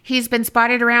 He's been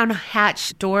spotted around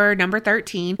hatch door number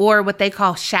 13, or what they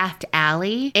call Shaft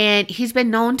Alley, and he's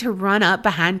been known to run up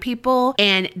behind people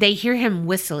and they hear him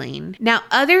whistling. Now,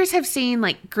 others have seen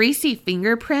like greasy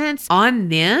fingerprints on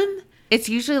them. It's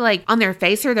usually like on their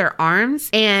face or their arms.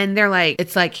 And they're like,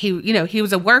 it's like he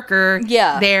was a worker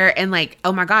there and like,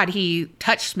 oh my God, he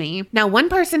touched me. Now, one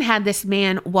person had this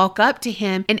man walk up to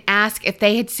him and ask if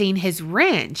they had seen his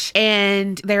wrench.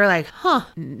 And they were like,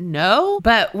 no.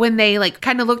 But when they like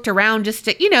kind of looked around just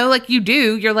to, you know, like you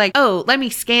do, you're like, oh, let me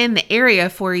scan the area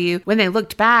for you. When they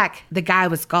looked back, the guy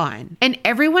was gone. And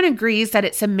everyone agrees that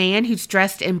it's a man who's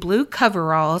dressed in blue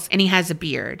coveralls and he has a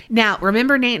beard. Now,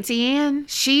 remember Nancy Ann?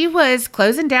 She was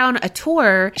closing down a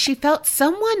tour. She felt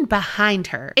someone behind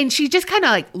her and she just kind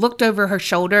of like looked over her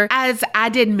shoulder, as I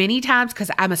did many times because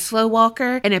I'm a slow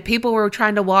walker, and if people were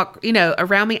trying to walk, you know,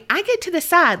 around me, I get to the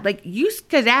side, like, you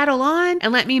skedaddle on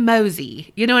and let me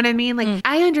mosey, you know what I mean? Like,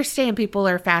 I understand people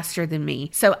are faster than me,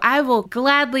 so I will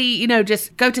gladly, you know,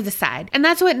 just go to the side. And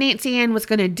that's what Nancy Ann was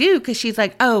going to do, because she's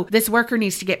like, oh, this worker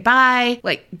needs to get by,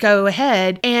 like, go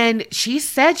ahead. And she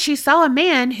said she saw a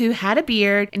man who had a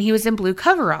beard and he was in blue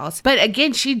coveralls. But But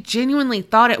again, she genuinely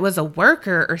thought it was a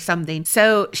worker or something.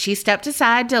 So she stepped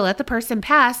aside to let the person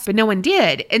pass, but no one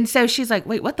did. And so she's like,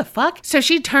 wait, what the fuck? So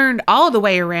she turned all the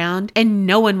way around and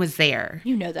no one was there.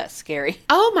 You know that's scary.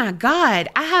 Oh my God.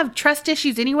 I have trust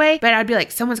issues anyway, but I'd be like,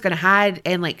 someone's going to hide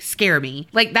and like scare me.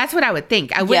 Like, that's what I would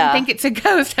think. I wouldn't think it's a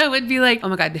ghost. I would be like, oh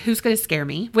my God, who's going to scare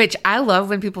me? Which I love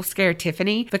when people scare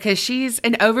Tiffany because she's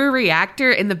an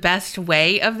overreactor in the best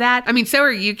way of that. I mean, so are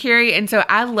you, Carrie. And so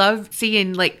I love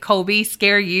seeing like Colby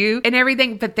scare you and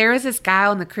everything. But there was this guy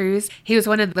on the cruise. He was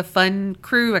one of the fun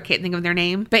crew. I can't think of their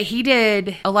name, but he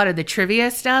did a lot of the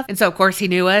trivia stuff. And so of course he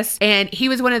knew us. And he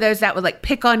was one of those that would like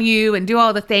pick on you and do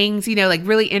all the things, you know, like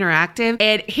really interactive.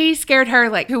 And he scared her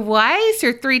like twice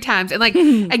or 3 times. And like,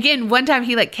 again, one time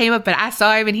he like came up, but I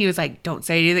saw him and he was like, don't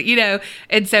say anything, you know?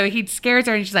 And so he scares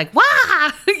her and she's like,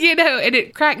 wah, you know, and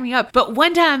it cracked me up. But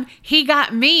one time he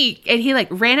got me and he like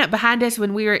ran up behind us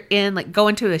when we were in like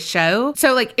going to a show.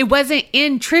 So like it wasn't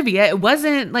in trivia. It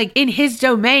wasn't like in his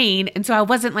domain. And so I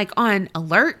wasn't like on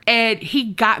alert and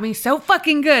he got me so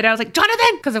fucking good. I was like,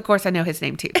 Jonathan, because of course I know his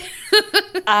name too.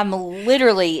 I'm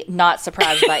literally not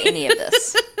surprised by any of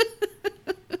this.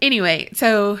 Anyway,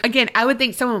 so again, I would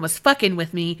think someone was fucking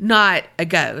with me, not a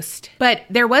ghost. But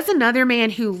there was another man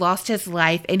who lost his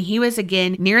life, and he was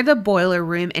again near the boiler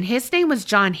room, and his name was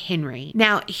John Henry.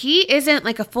 Now, he isn't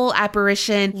like a full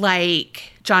apparition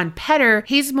like John Petter.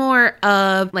 He's more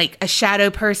of like a shadow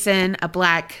person, a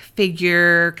black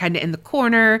figure kind of in the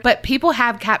corner, but people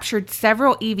have captured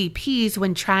several EVPs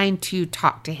when trying to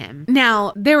talk to him.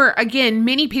 Now, there were again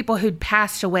many people who'd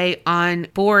passed away on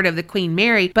board of the Queen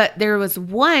Mary, but there was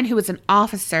one who was an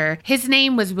officer. His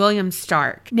name was William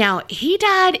Stark. Now, he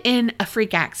died in a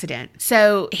freak accident.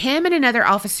 So him and another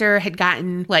officer had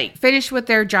gotten like finished with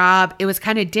their job. It was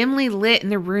kind of dimly lit in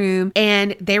the room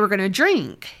and they were going to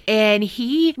drink. And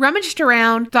he rummaged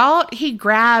around, thought he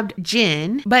grabbed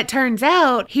gin, but turns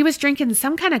out he was drinking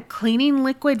some kind of cleaning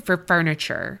liquid for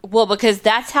furniture. Well, because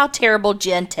that's how terrible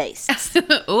gin tastes.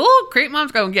 Ooh, Creep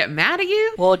Mom's gonna get mad at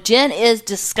you. Well, gin is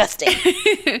disgusting.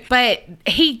 But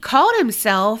he called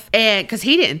himself, and because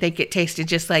he didn't think it tasted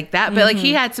just like that, but like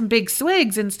he had some big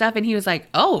swigs and stuff, and he was like,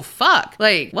 oh, fuck.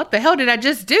 Like, what the hell did I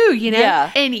just do, you know?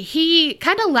 Yeah. And he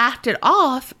kind of laughed it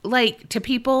off, like, to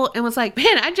people and was like,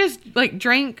 man, I just, like,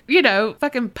 drank, you know,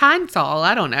 fucking Pine Sol.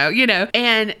 I don't know, you know?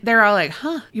 And they're all like,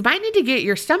 huh, you might need to get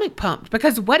your stomach pumped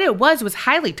because what it was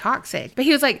highly toxic. But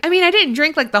he was like, I mean, I didn't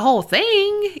drink, like, the whole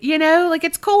thing, you know? Like,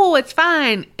 it's cool. It's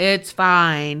fine. It's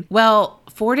fine. Well,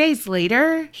 4 days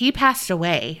later, he passed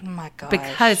away. Oh my gosh.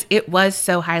 Because it was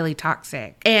so highly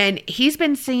toxic. And he's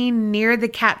been seen near the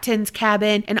captain's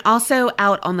cabin and also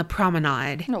out on the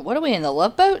promenade. What are we in, the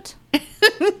Love Boat?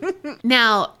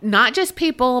 Now, not just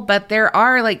people, but there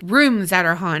are like rooms that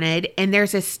are haunted, and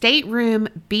there's a stateroom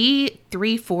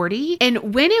B340.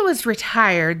 And when it was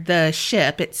retired, the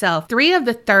ship itself, 3 of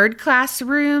the third class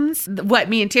rooms, what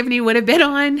me and Tiffany would have been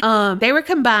on, they were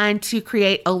combined to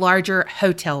create a larger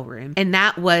hotel room, and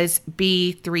that was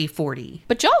B340.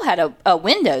 But y'all had a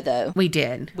window though. We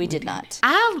did. We did not.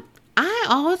 I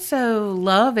also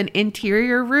love an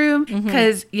interior room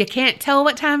because you can't tell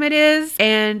what time it is,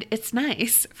 and it's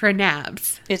nice for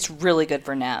naps. It's really good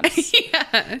for naps.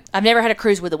 Yeah. I've never had a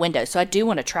cruise with a window, so I do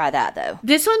want to try that though.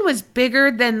 This one was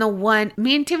bigger than the one.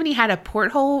 Me and Tiffany had a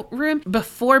porthole room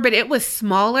before, but it was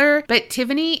smaller. But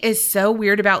Tiffany is so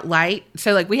weird about light.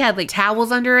 So like we had like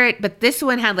towels under it, but this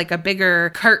one had like a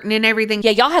bigger curtain and everything.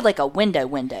 Yeah, y'all had like a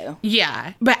window.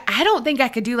 Yeah. But I don't think I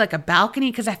could do like a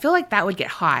balcony because I feel like that would get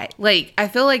hot. Like, I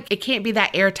feel like it can't be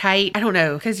that airtight. I don't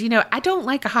know. Because, you know, I don't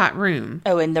like a hot room.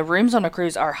 Oh, and the rooms on a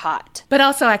cruise are hot. But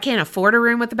also, I can't afford a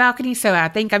room with a balcony. So I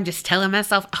think I'm just telling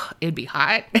myself, oh, it'd be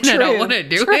hot. And I don't want to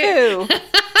do it.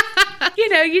 You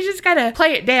know, you just gotta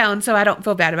play it down so I don't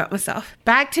feel bad about myself.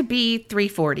 Back to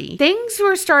B340. Things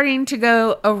were starting to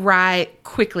go awry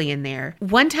quickly in there.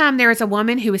 One time there was a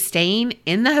woman who was staying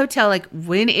in the hotel like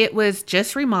when it was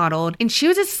just remodeled, and she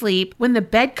was asleep when the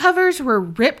bed covers were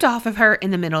ripped off of her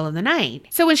in the middle of the night.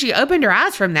 So when she opened her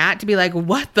eyes from that to be like,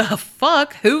 what the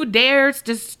fuck? Who dares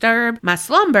disturb my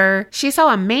slumber? She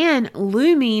saw a man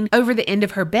looming over the end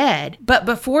of her bed. But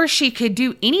before she could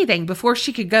do anything, before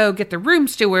she could go get the room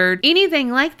steward,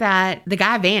 anything like that, the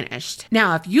guy vanished.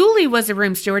 Now, if Yuli was a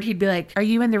room steward, he'd be like, are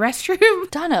you in the restroom?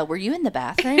 Donna, were you in the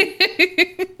bathroom?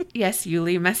 Yes,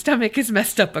 Yuli, my stomach is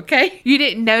messed up, okay? You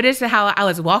didn't notice how I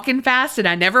was walking fast and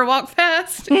I never walk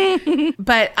fast?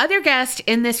 But other guests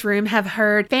in this room have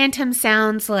heard phantom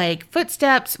sounds like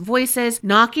footsteps, voices,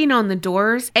 knocking on the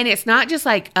doors. And it's not just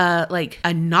like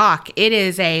a knock. It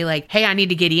is a like, hey, I need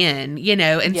to get in, you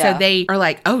know? And so they are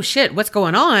like, oh shit, what's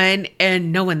going on?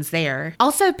 And no one's there.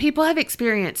 Also, people have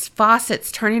experienced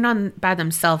faucets turning on by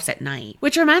themselves at night,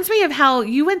 which reminds me of how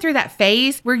you went through that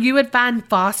phase where you would find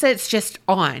faucets just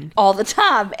on. All the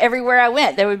time. Everywhere I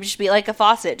went, there would just be like a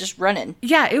faucet just running.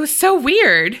 Yeah, it was so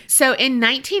weird. So in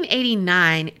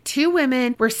 1989, 2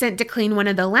 women were sent to clean one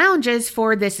of the lounges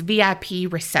for this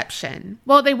VIP reception.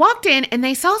 Well, they walked in and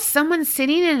they saw someone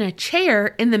sitting in a chair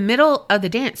in the middle of the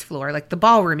dance floor, like the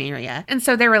ballroom area. And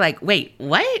so they were like, wait,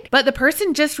 what? But the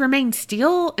person just remained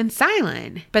still and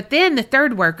silent. But then the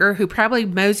third worker, who probably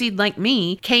moseyed like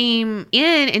me, came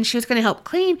in and she was going to help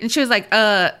clean. And she was like,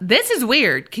 this is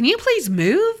weird. Can you please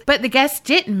move? But the guests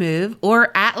didn't move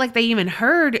or act like they even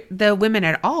heard the women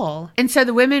at all. And so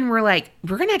the women were like,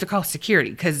 we're going to have to call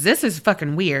security because this is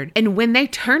fucking weird. And when they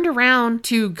turned around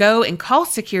to go and call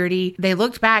security, they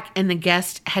looked back and the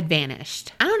guest had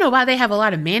vanished. I don't know why they have a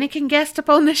lot of mannequin guests up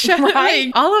on the show. Right?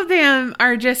 Like, all of them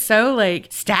are just so like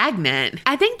stagnant.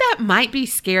 I think that might be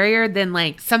scarier than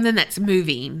like something that's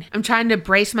moving. I'm trying to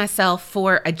brace myself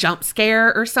for a jump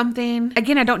scare or something.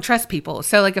 Again, I don't trust people.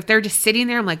 So like if they're just sitting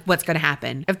there, I'm like, what's going to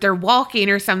happen? If they're walking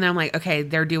or something, I'm like, okay,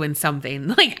 they're doing something.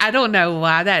 Like, I don't know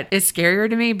why that is scarier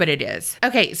to me, but it is.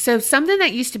 Okay, so something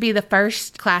that used to be the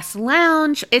first class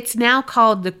lounge, it's now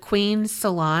called the Queen's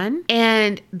Salon.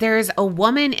 And there's a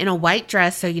woman in a white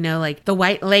dress. So, you know, like the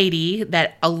white lady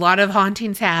that a lot of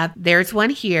hauntings have. There's one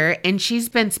here. And she's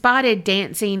been spotted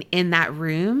dancing in that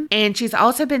room. And she's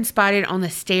also been spotted on the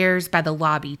stairs by the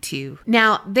lobby too.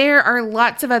 Now, there are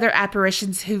lots of other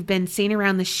apparitions who've been seen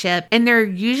around the ship. And they're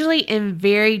usually in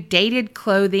very dated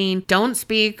clothing, don't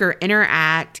speak or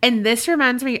interact. And this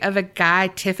reminds me of a guy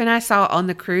Tiff and I saw on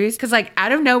the cruise. Cause like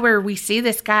out of nowhere, we see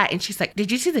this guy and she's like,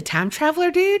 did you see the time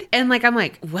traveler dude? And like, I'm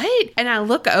like, what? And I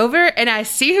look over and I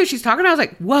see who she's talking to. I was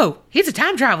like, whoa, he's a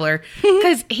time traveler.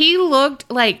 Cause he looked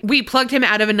like we plugged him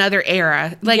out of another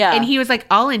era. Like, and he was like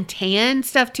all in tan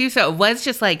stuff too. So it was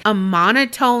just like a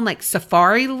monotone, like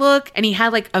safari look. And he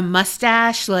had like a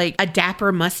mustache, like a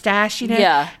dapper mustache, you know?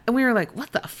 Yeah. And we were like,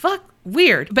 what the fuck?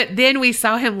 Weird. But then we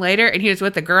saw him later and he was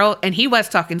with a girl and he was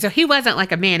talking. So he wasn't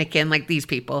like a mannequin like these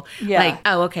people. Yeah. Like,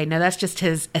 oh, okay. No, that's just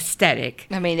his aesthetic.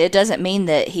 I mean, it doesn't mean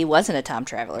that he wasn't a time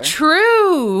traveler.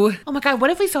 True. Oh my God.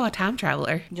 What if we saw a time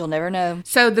traveler? You'll never know.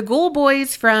 So the Ghoul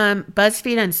Boys from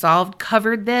BuzzFeed Unsolved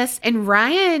covered this. And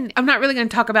Ryan, I'm not really going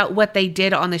to talk about what they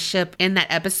did on the ship in that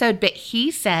episode, but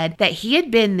he said that he had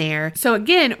been there. So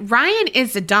again, Ryan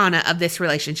is the Donna of this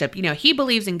relationship. You know, he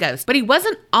believes in ghosts, but he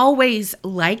wasn't always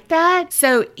like that.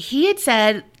 So he had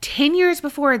said 10 years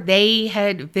before they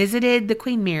had visited the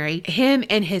Queen Mary, him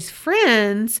and his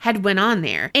friends had went on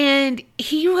there. And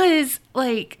he was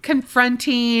like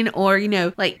confronting or, you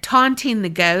know, like taunting the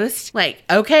ghost. Like,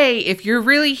 okay, if you're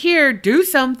really here, do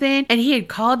something. And he had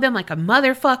called them like a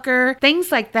motherfucker,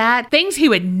 things like that. Things he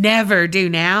would never do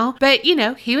now. But, you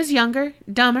know, he was younger,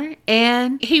 dumber,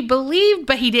 and he believed,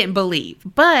 but he didn't believe.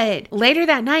 But later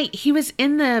that night, he was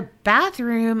in the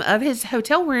bathroom of his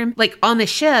hotel room, like on the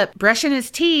ship, brushing his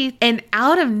teeth, and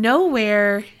out of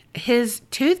nowhere, his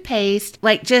toothpaste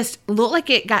like just looked like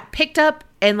it got picked up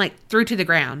and like threw to the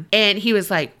ground. And he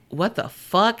was like, what the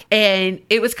fuck? And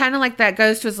it was kind of like that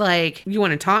ghost was like, you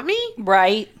want to taunt me?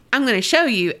 Right. I'm going to show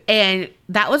you. And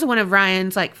that was one of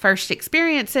Ryan's like first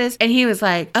experiences. And he was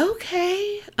like,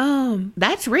 okay,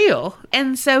 that's real.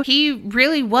 And so he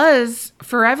really was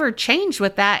forever changed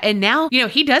with that. And now, you know,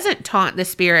 he doesn't taunt the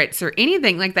spirits or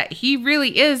anything like that. He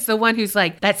really is the one who's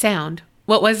like, that sound.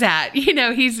 What was that? You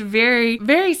know, he's very,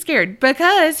 very scared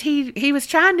because he was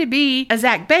trying to be a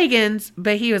Zach Bagans,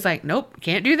 but he was like, nope,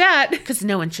 can't do that because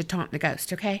no one should taunt the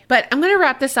ghost, okay? But I'm going to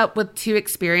wrap this up with 2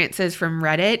 experiences from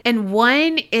Reddit. And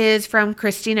one is from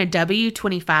Christina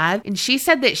W25. And she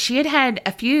said that she had had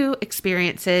a few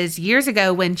experiences years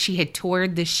ago when she had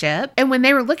toured the ship. And when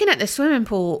they were looking at the swimming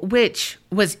pool, which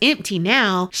was empty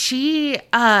now, she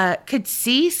could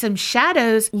see some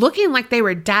shadows looking like they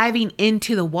were diving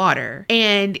into the water.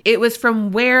 And it was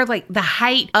from where like the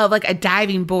height of like a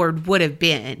diving board would have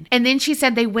been. And then she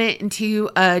said they went into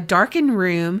a darkened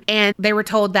room and they were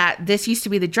told that this used to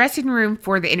be the dressing room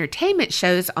for the entertainment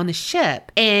shows on the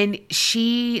ship. And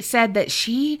she said that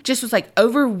she just was like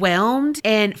overwhelmed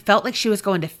and felt like she was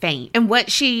going to faint. And what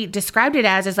she described it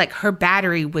as is like her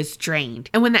battery was drained.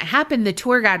 And when that happened, the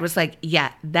tour guide was like,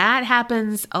 yeah, that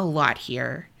happens a lot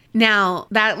here. Now,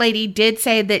 that lady did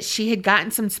say that she had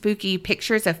gotten some spooky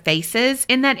pictures of faces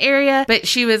in that area, but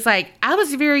she was like, I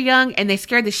was very young and they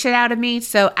scared the shit out of me,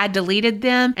 so I deleted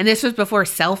them. And this was before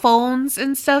cell phones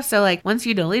and stuff. So like once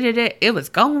you deleted it, it was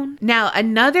gone. Now,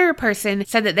 another person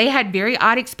said that they had very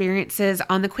odd experiences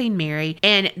on the Queen Mary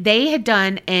and they had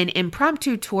done an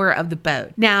impromptu tour of the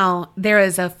boat. Now, there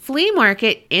is a flea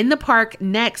market in the park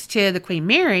next to the Queen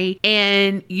Mary,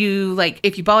 and you like,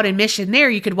 if you bought admission there,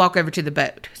 you could walk over to the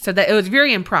boat. So that it was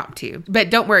very impromptu. But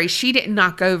don't worry, she didn't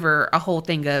knock over a whole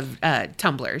thing of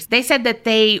tumblers. They said that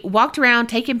they walked around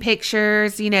taking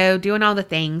pictures, you know, doing all the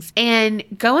things. And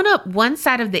going up one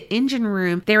side of the engine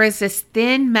room, there was this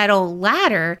thin metal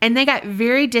ladder, and they got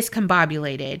very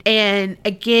discombobulated. And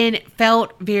again,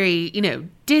 felt very, you know,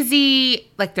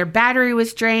 dizzy, like their battery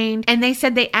was drained. And they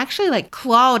said they actually like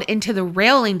clawed into the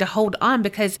railing to hold on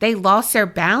because they lost their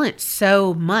balance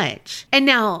so much. And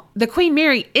now the Queen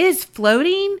Mary is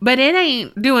floating, but it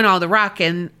ain't doing all the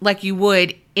rocking like you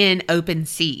would in open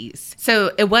seas.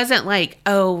 So it wasn't like,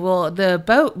 oh, well, the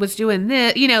boat was doing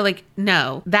this, you know, like,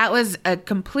 no, that was a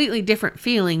completely different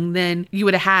feeling than you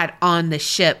would have had on the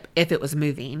ship if it was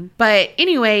moving. But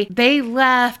anyway, they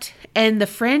left. And the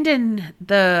friend and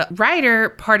the writer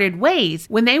parted ways.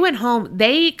 When they went home,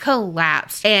 they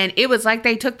collapsed. And it was like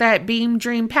they took that Beam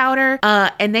Dream powder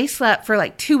and they slept for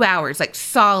like 2 hours, like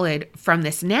solid from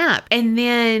this nap. And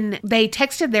then they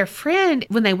texted their friend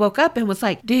when they woke up and was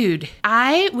like, dude,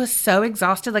 I was so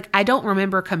exhausted. Like, I don't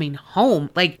remember coming home.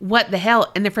 Like, what the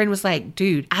hell? And the friend was like,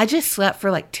 dude, I just slept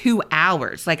for like 2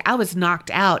 hours. Like, I was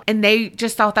knocked out. And they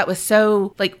just thought that was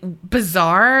so like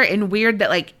bizarre and weird that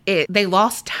like they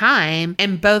lost time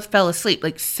and both fell asleep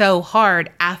like so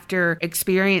hard after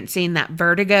experiencing that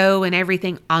vertigo and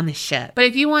everything on the ship. But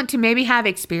if you want to maybe have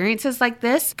experiences like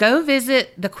this, go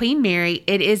visit the Queen Mary.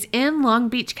 It is in Long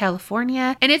Beach,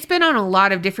 California, and it's been on a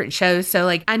lot of different shows. So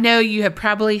like, I know you have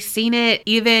probably seen it,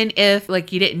 even if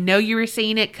like you didn't know you were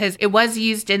seeing it, because it was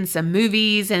used in some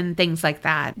movies and things like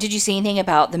that. Did you see anything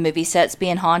about the movie sets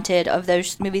being haunted of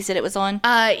those movies that it was on?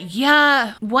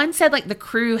 Yeah. One said like the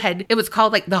crew it was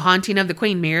called like The Haunting of the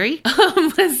Queen Mary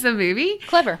was the movie.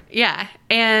 Clever. Yeah.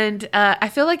 And I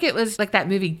feel like it was like that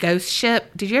movie Ghost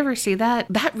Ship. Did you ever see that?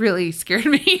 That really scared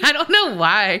me. I don't know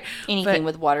why. Anything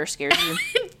with water scares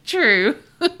you. True.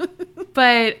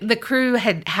 But the crew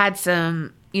had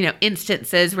some, you know,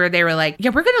 instances where they were like,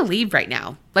 yeah, we're going to leave right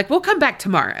now. Like, we'll come back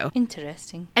tomorrow.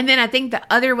 Interesting. And then I think the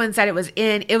other ones that it was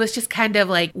in, it was just kind of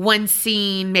like one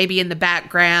scene, maybe in the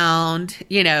background,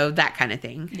 you know, that kind of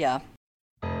thing. Yeah.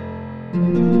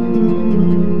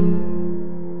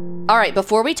 All right,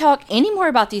 before we talk any more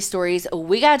about these stories,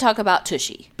 we got to talk about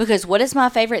Tushy. Because what is my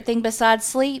favorite thing besides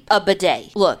sleep? A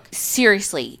bidet. Look,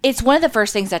 seriously, it's one of the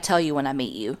first things I tell you when I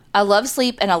meet you. I love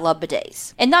sleep and I love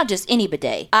bidets. And not just any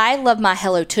bidet. I love my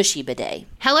Hello Tushy bidet.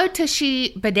 Hello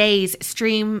Tushy bidets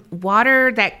stream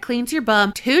water that cleans your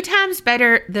bum 2 times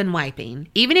better than wiping.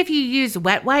 Even if you use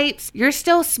wet wipes, you're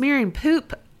still smearing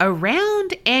poop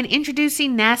around and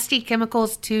introducing nasty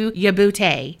chemicals to your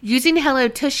booty. Using Hello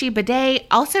Tushy bidet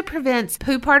also prevents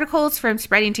poo particles from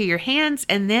spreading to your hands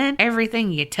and then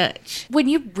everything you touch. When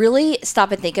you really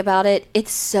stop and think about it,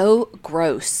 it's so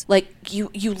gross. Like, you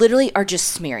literally are just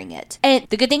smearing it. And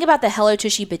the good thing about the Hello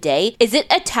Tushy bidet is it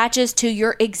attaches to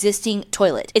your existing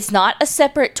toilet. It's not a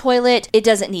separate toilet. It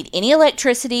doesn't need any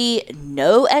electricity,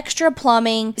 no extra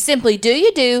plumbing. Simply do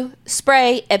you do,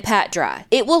 spray, and pat dry.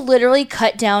 It will literally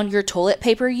cut down your toilet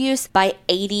paper use by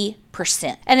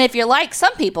 80%. And if you're like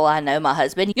some people I know, my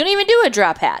husband, you don't even do a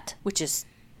dry pat, which is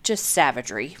just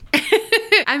savagery.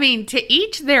 I mean, to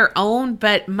each their own,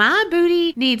 but my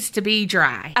booty needs to be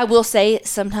dry. I will say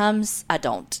sometimes I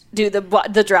don't do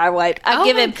the dry wipe. I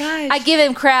give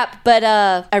him crap, but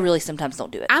I really sometimes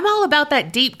don't do it. I'm all about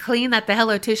that deep clean that the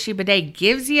Hello Tushy bidet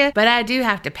gives you, but I do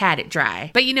have to pat it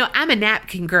dry. But you know, I'm a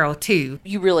napkin girl too.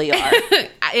 You really are.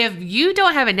 If you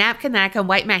don't have a napkin that I can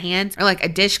wipe my hands or like a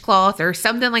dishcloth or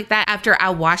something like that after I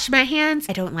wash my hands,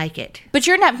 I don't like it. But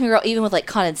you're a napkin girl even with like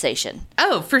condensation.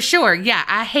 Oh, for sure. Yeah,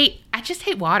 I just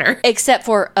hate water. Except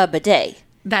for a bidet.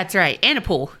 That's right. And a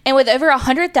pool. And with over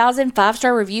 100,000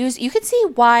 5-star reviews, you can see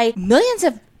why millions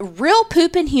of real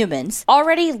pooping humans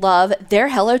already love their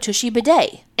Hello Tushy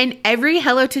bidet. And every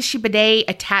Hello Tushy bidet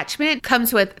attachment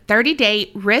comes with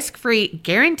 30-day risk-free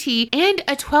guarantee and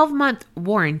a 12-month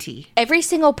warranty. Every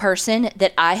single person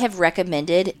that I have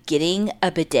recommended getting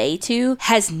a bidet to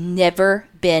has never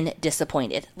been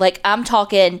disappointed. Like, I'm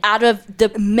talking out of the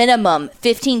minimum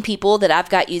 15 people that I've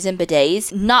got using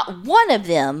bidets, not one of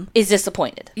them is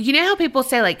disappointed. You know how people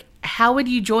say like how would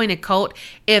you join a cult?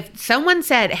 If someone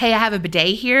said, hey, I have a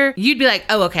bidet here, you'd be like,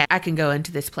 oh, okay, I can go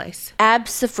into this place.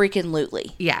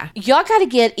 Abso-freaking-lutely. Yeah. Y'all got to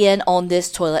get in on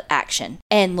this toilet action.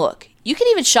 And look, you can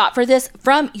even shop for this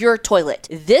from your toilet.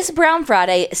 This Brown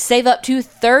Friday, save up to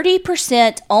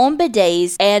 30% on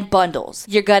bidets and bundles.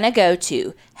 You're going to go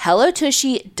to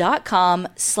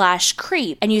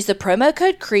hellotushy.com/creep and use the promo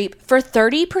code CREEP for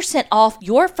 30% off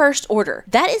your first order.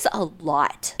 That is a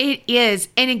lot. It is.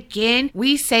 And again,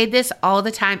 we say this all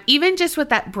the time, even just with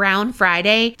that Brown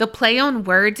Friday, the play on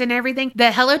words and everything,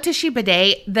 the Hello Tushy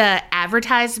bidet, the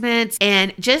advertisements,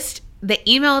 and just the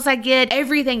emails I get,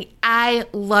 everything, I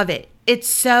love it. It's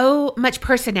so much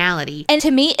personality. And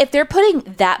to me, if they're putting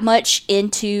that much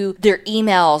into their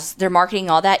emails, their marketing,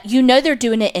 all that, you know they're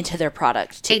doing it into their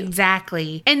product too.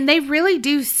 Exactly. And they really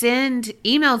do send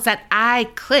emails that I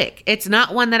click. It's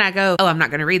not one that I go, oh, I'm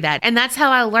not going to read that. And that's how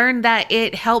I learned that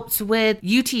it helps with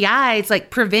UTIs,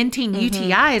 like preventing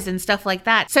UTIs and stuff like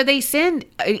that. So they send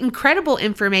incredible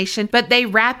information, but they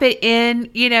wrap it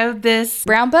in, this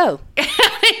brown bow.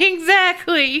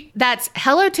 Exactly. That's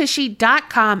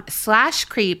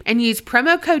hellotushy.com/creep and use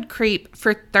promo code CREEP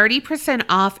for 30%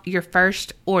 off your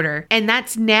first order. And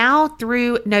that's now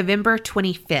through November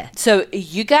 25th. So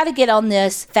you got to get on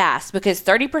this fast because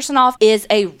 30% off is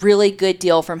a really good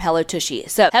deal from Hello Tushy.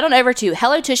 So head on over to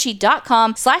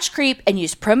hellotushy.com/creep and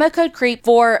use promo code CREEP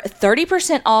for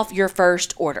 30% off your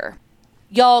first order.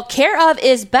 Y'all, Care Of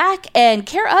is back, and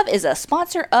Care Of is a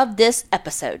sponsor of this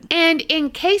episode. And in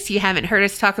case you haven't heard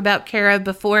us talk about Care Of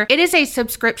before, it is a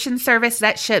subscription service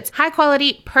that ships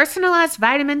high-quality, personalized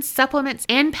vitamins, supplements,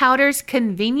 and powders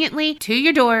conveniently to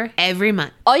your door every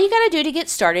month. All you gotta do to get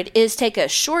started is take a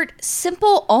short,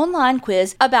 simple online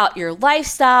quiz about your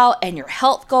lifestyle and your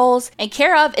health goals, and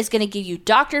Care Of is gonna give you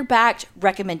doctor-backed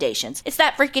recommendations. It's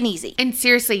that freaking easy. And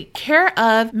seriously, Care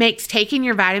Of makes taking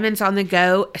your vitamins on the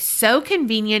go so convenient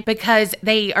because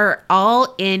they are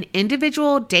all in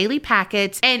individual daily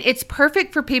packets, and it's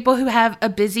perfect for people who have a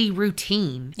busy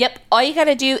routine. Yep, all you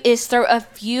gotta do is throw a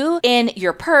few in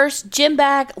your purse, gym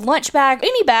bag, lunch bag,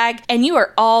 any bag, and you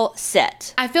are all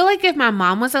set. I feel like if my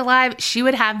mom was alive, she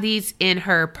would have these in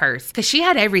her purse because she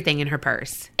had everything in her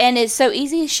purse. And it's so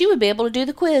easy, she would be able to do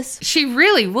the quiz. She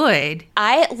really would.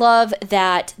 I love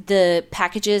that the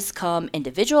packages come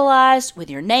individualized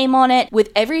with your name on it, with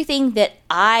everything that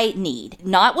I need.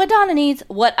 Not what Donna needs,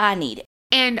 what I need.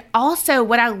 And also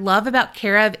what I love about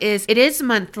Care Of is it is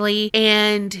monthly,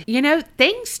 and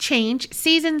things change,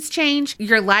 seasons change,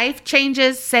 your life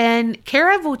changes, and Care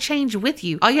Of will change with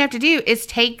you. All you have to do is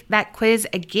take that quiz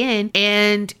again,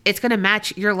 and it's going to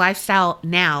match your lifestyle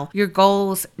now, your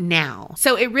goals now.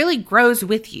 So it really grows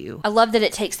with you. I love that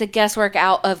it takes the guesswork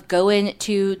out of going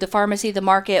to the pharmacy, the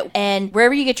market, and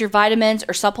wherever you get your vitamins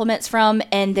or supplements from,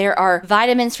 and there are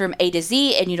vitamins from A to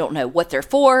Z, and you don't know what they're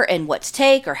for and what to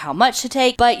take or how much to take.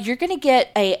 But you're going to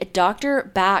get a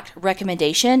doctor-backed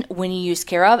recommendation when you use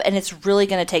Care Of, and it's really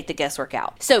going to take the guesswork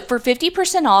out. So for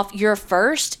 50% off your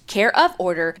first Care Of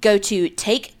order, go to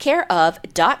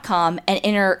takecareof.com and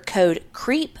enter code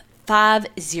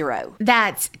CREEP50.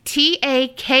 That's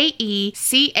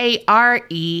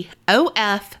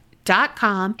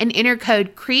takecareof.com and enter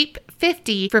code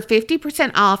CREEP50 for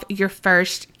 50% off your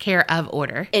first Care Of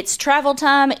order. It's travel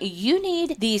time. You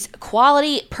need these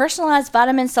quality, personalized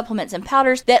vitamins, supplements, and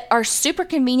powders that are super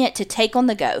convenient to take on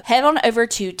the go. Head on over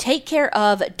to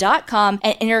takecareof.com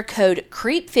and enter code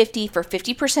CREEP50 for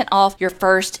 50% off your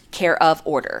first Care Of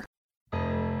order.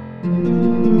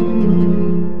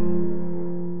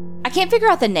 I can't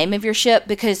figure out the name of your ship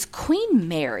because Queen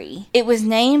Mary, it was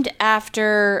named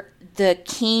after the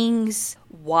king's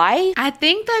wife? I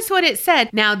think that's what it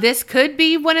said. Now, this could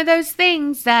be one of those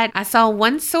things that I saw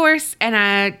one source and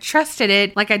I trusted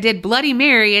it like I did Bloody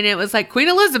Mary, and it was like Queen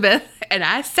Elizabeth, and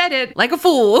I said it like a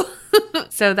fool.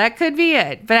 So that could be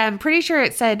it. But I'm pretty sure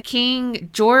it said King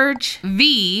George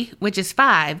V, which is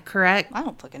 5, correct? I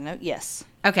don't fucking know. Yes.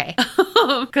 Okay.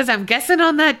 Because I'm guessing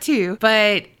on that too.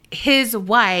 But his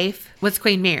wife was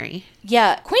Queen Mary.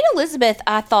 Yeah, Queen Elizabeth,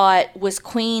 I thought, was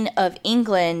Queen of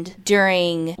England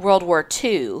during World War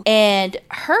II, and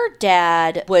her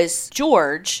dad was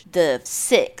George the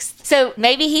 6th. So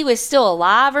maybe he was still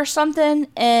alive or something,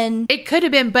 and it could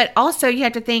have been, but also you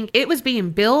have to think it was being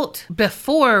built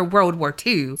before World War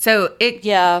II. So it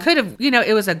could have,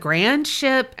 it was a grand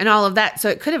ship and all of that, so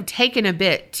it could have taken a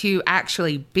bit to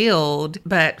actually build,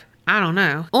 but I don't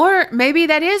know. Or maybe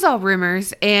that is all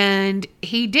rumors and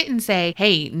he didn't say,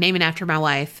 hey, name it after my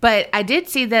wife. But I did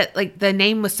see that the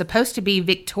name was supposed to be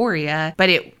Victoria, but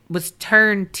it was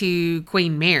turned to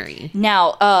Queen Mary.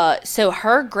 Now, so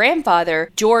her grandfather,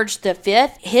 George V,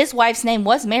 his wife's name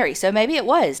was Mary, so maybe it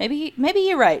was. Maybe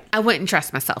you're right. I wouldn't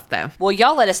trust myself, though. Well,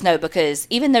 y'all let us know, because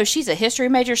even though she's a history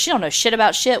major, she don't know shit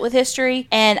about shit with history,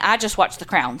 and I just watched The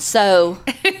Crown, so...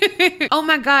 Oh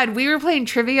my God, we were playing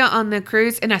trivia on the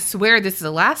cruise, and I swear this is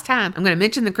the last time I'm going to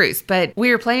mention the cruise, but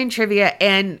we were playing trivia,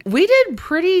 and we did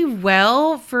pretty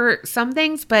well for some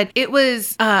things, but it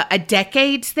was a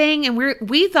decades thing, and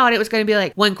we thought it was going to be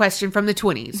like one question from the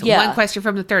 20s, one question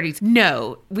from the 30s.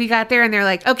 No, we got there, and they're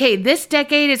like, okay, this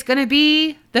decade is going to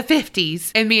be the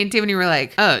 50s. And me and Tiffany were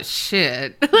like, oh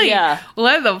shit.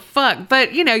 What the fuck?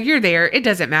 But you're there. It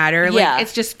doesn't matter.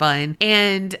 It's just fun.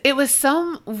 And it was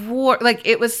some war,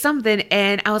 it was something.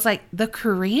 And I was like, the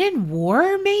Korean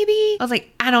War, maybe? I was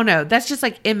like, I don't know. That's just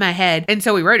in my head. And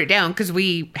so we wrote it down because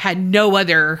we had no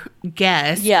other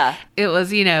guess. Yeah. It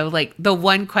was, the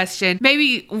one question,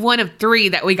 maybe one of three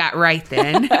that we got right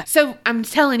then. So I'm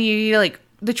telling you,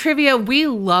 the trivia, we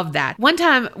love that. One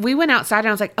time we went outside and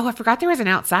I was like, oh, I forgot there was an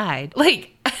outside.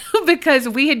 Because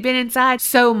we had been inside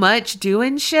so much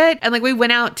doing shit. And we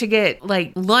went out to get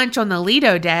lunch on the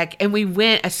Lido deck, and we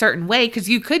went a certain way because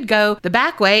you could go the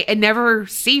back way and never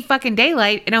see fucking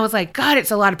daylight. And I was like, God, it's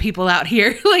a lot of people out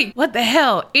here. What the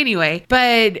hell? Anyway,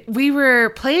 but we were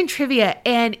playing trivia,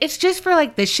 and it's just for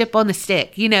the ship on the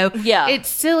stick, Yeah. It's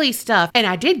silly stuff. And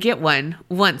I did get one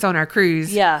once on our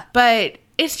cruise. Yeah. But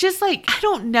it's just I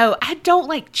don't know. I don't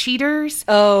like cheaters.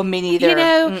 Oh, me neither.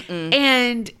 Mm-mm.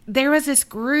 And there was this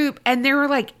group, and there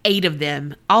were 8 of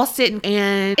them all sitting,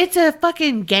 and it's a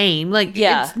fucking game.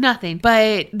 It's nothing.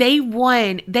 But they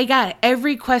won. They got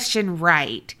every question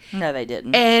right. No, they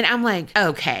didn't. And I'm like,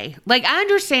 okay. I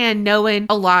understand knowing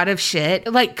a lot of shit.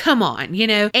 Come on,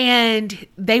 And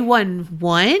they won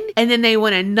one, and then they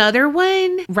won another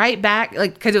one right back,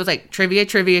 because it was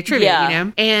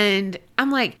trivia, And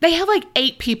I'm like, they have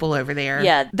 8 people over there.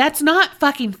 Yeah. That's not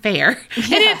fucking fair.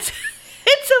 Yeah. And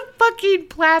it's a fucking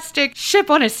plastic ship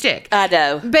on a stick. I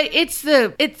know. But it's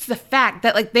the fact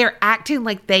that they're acting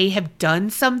like they have done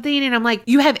something, and I'm like,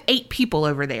 you have 8 people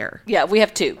over there. Yeah, we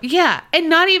have 2. Yeah. And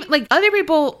not even other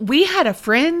people, we had a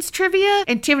friend's trivia,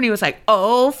 and Tiffany was like,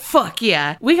 oh fuck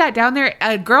yeah. We got down there,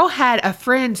 a girl had a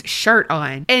friend's shirt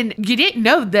on, and you didn't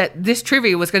know that this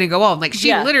trivia was going to go on.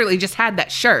 She literally just had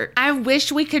that shirt. I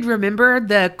wish we could remember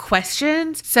the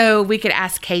questions so we could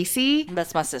ask Casey.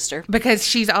 That's my sister. Because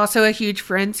she's also a huge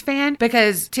Friends fan,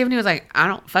 because Tiffany was like, I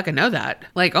don't fucking know that.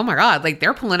 Oh my God,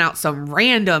 they're pulling out some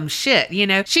random shit,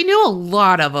 She knew a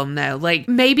lot of them though.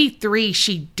 Maybe 3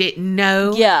 she didn't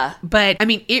know. Yeah. But I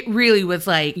mean, it really was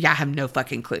I have no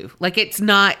fucking clue.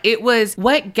 It was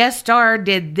what guest star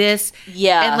did this.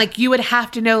 Yeah. And you would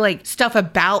have to know stuff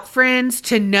about Friends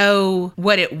to know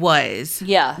what it was.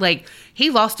 Yeah. He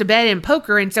lost a bet in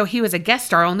poker, and so he was a guest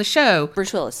star on the show.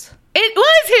 Bruce Willis. It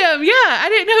was him. Yeah, I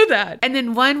didn't know that. And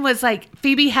then one was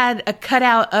Phoebe had a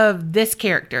cutout of this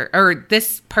character or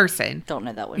this person. Don't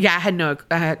know that one. Yeah,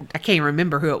 I can't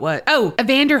remember who it was. Oh,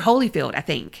 Evander Holyfield, I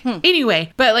think.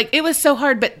 Anyway, but it was so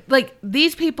hard. But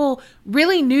these people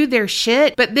really knew their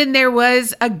shit. But then there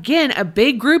was, again, a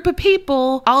big group of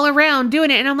people all around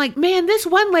doing it. And I'm like, man, this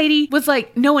one lady was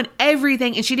knowing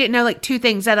everything. And she didn't know 2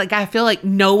 things that I feel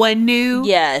no one knew.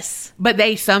 Yes. But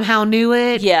they somehow knew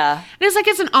it. Yeah. And it's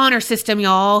it's an honor system,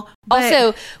 y'all. But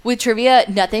also, with trivia,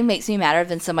 nothing makes me madder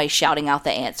than somebody shouting out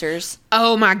the answers.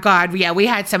 Oh my God. Yeah, we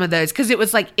had some of those because it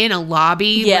was in a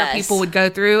lobby where people would go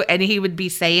through, and he would be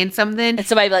saying something. And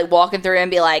somebody would walking through and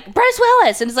be like, Bruce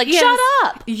Willis. And it's shut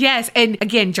up. Yes. And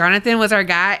again, Jonathan was our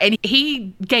guy, and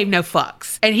he gave no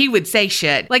fucks. And he would say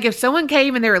shit. If someone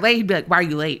came and they were late, he'd be like, why are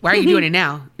you late? Why are you doing it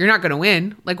now? You're not going to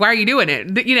win. Why are you doing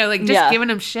it? Just giving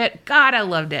them shit. God, I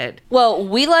loved it. Well,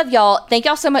 we love y'all. Thank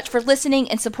y'all so much for listening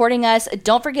and supporting us.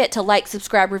 Don't forget to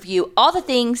subscribe, review, all the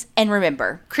things, and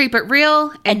remember, creep it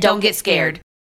real and don't get scared.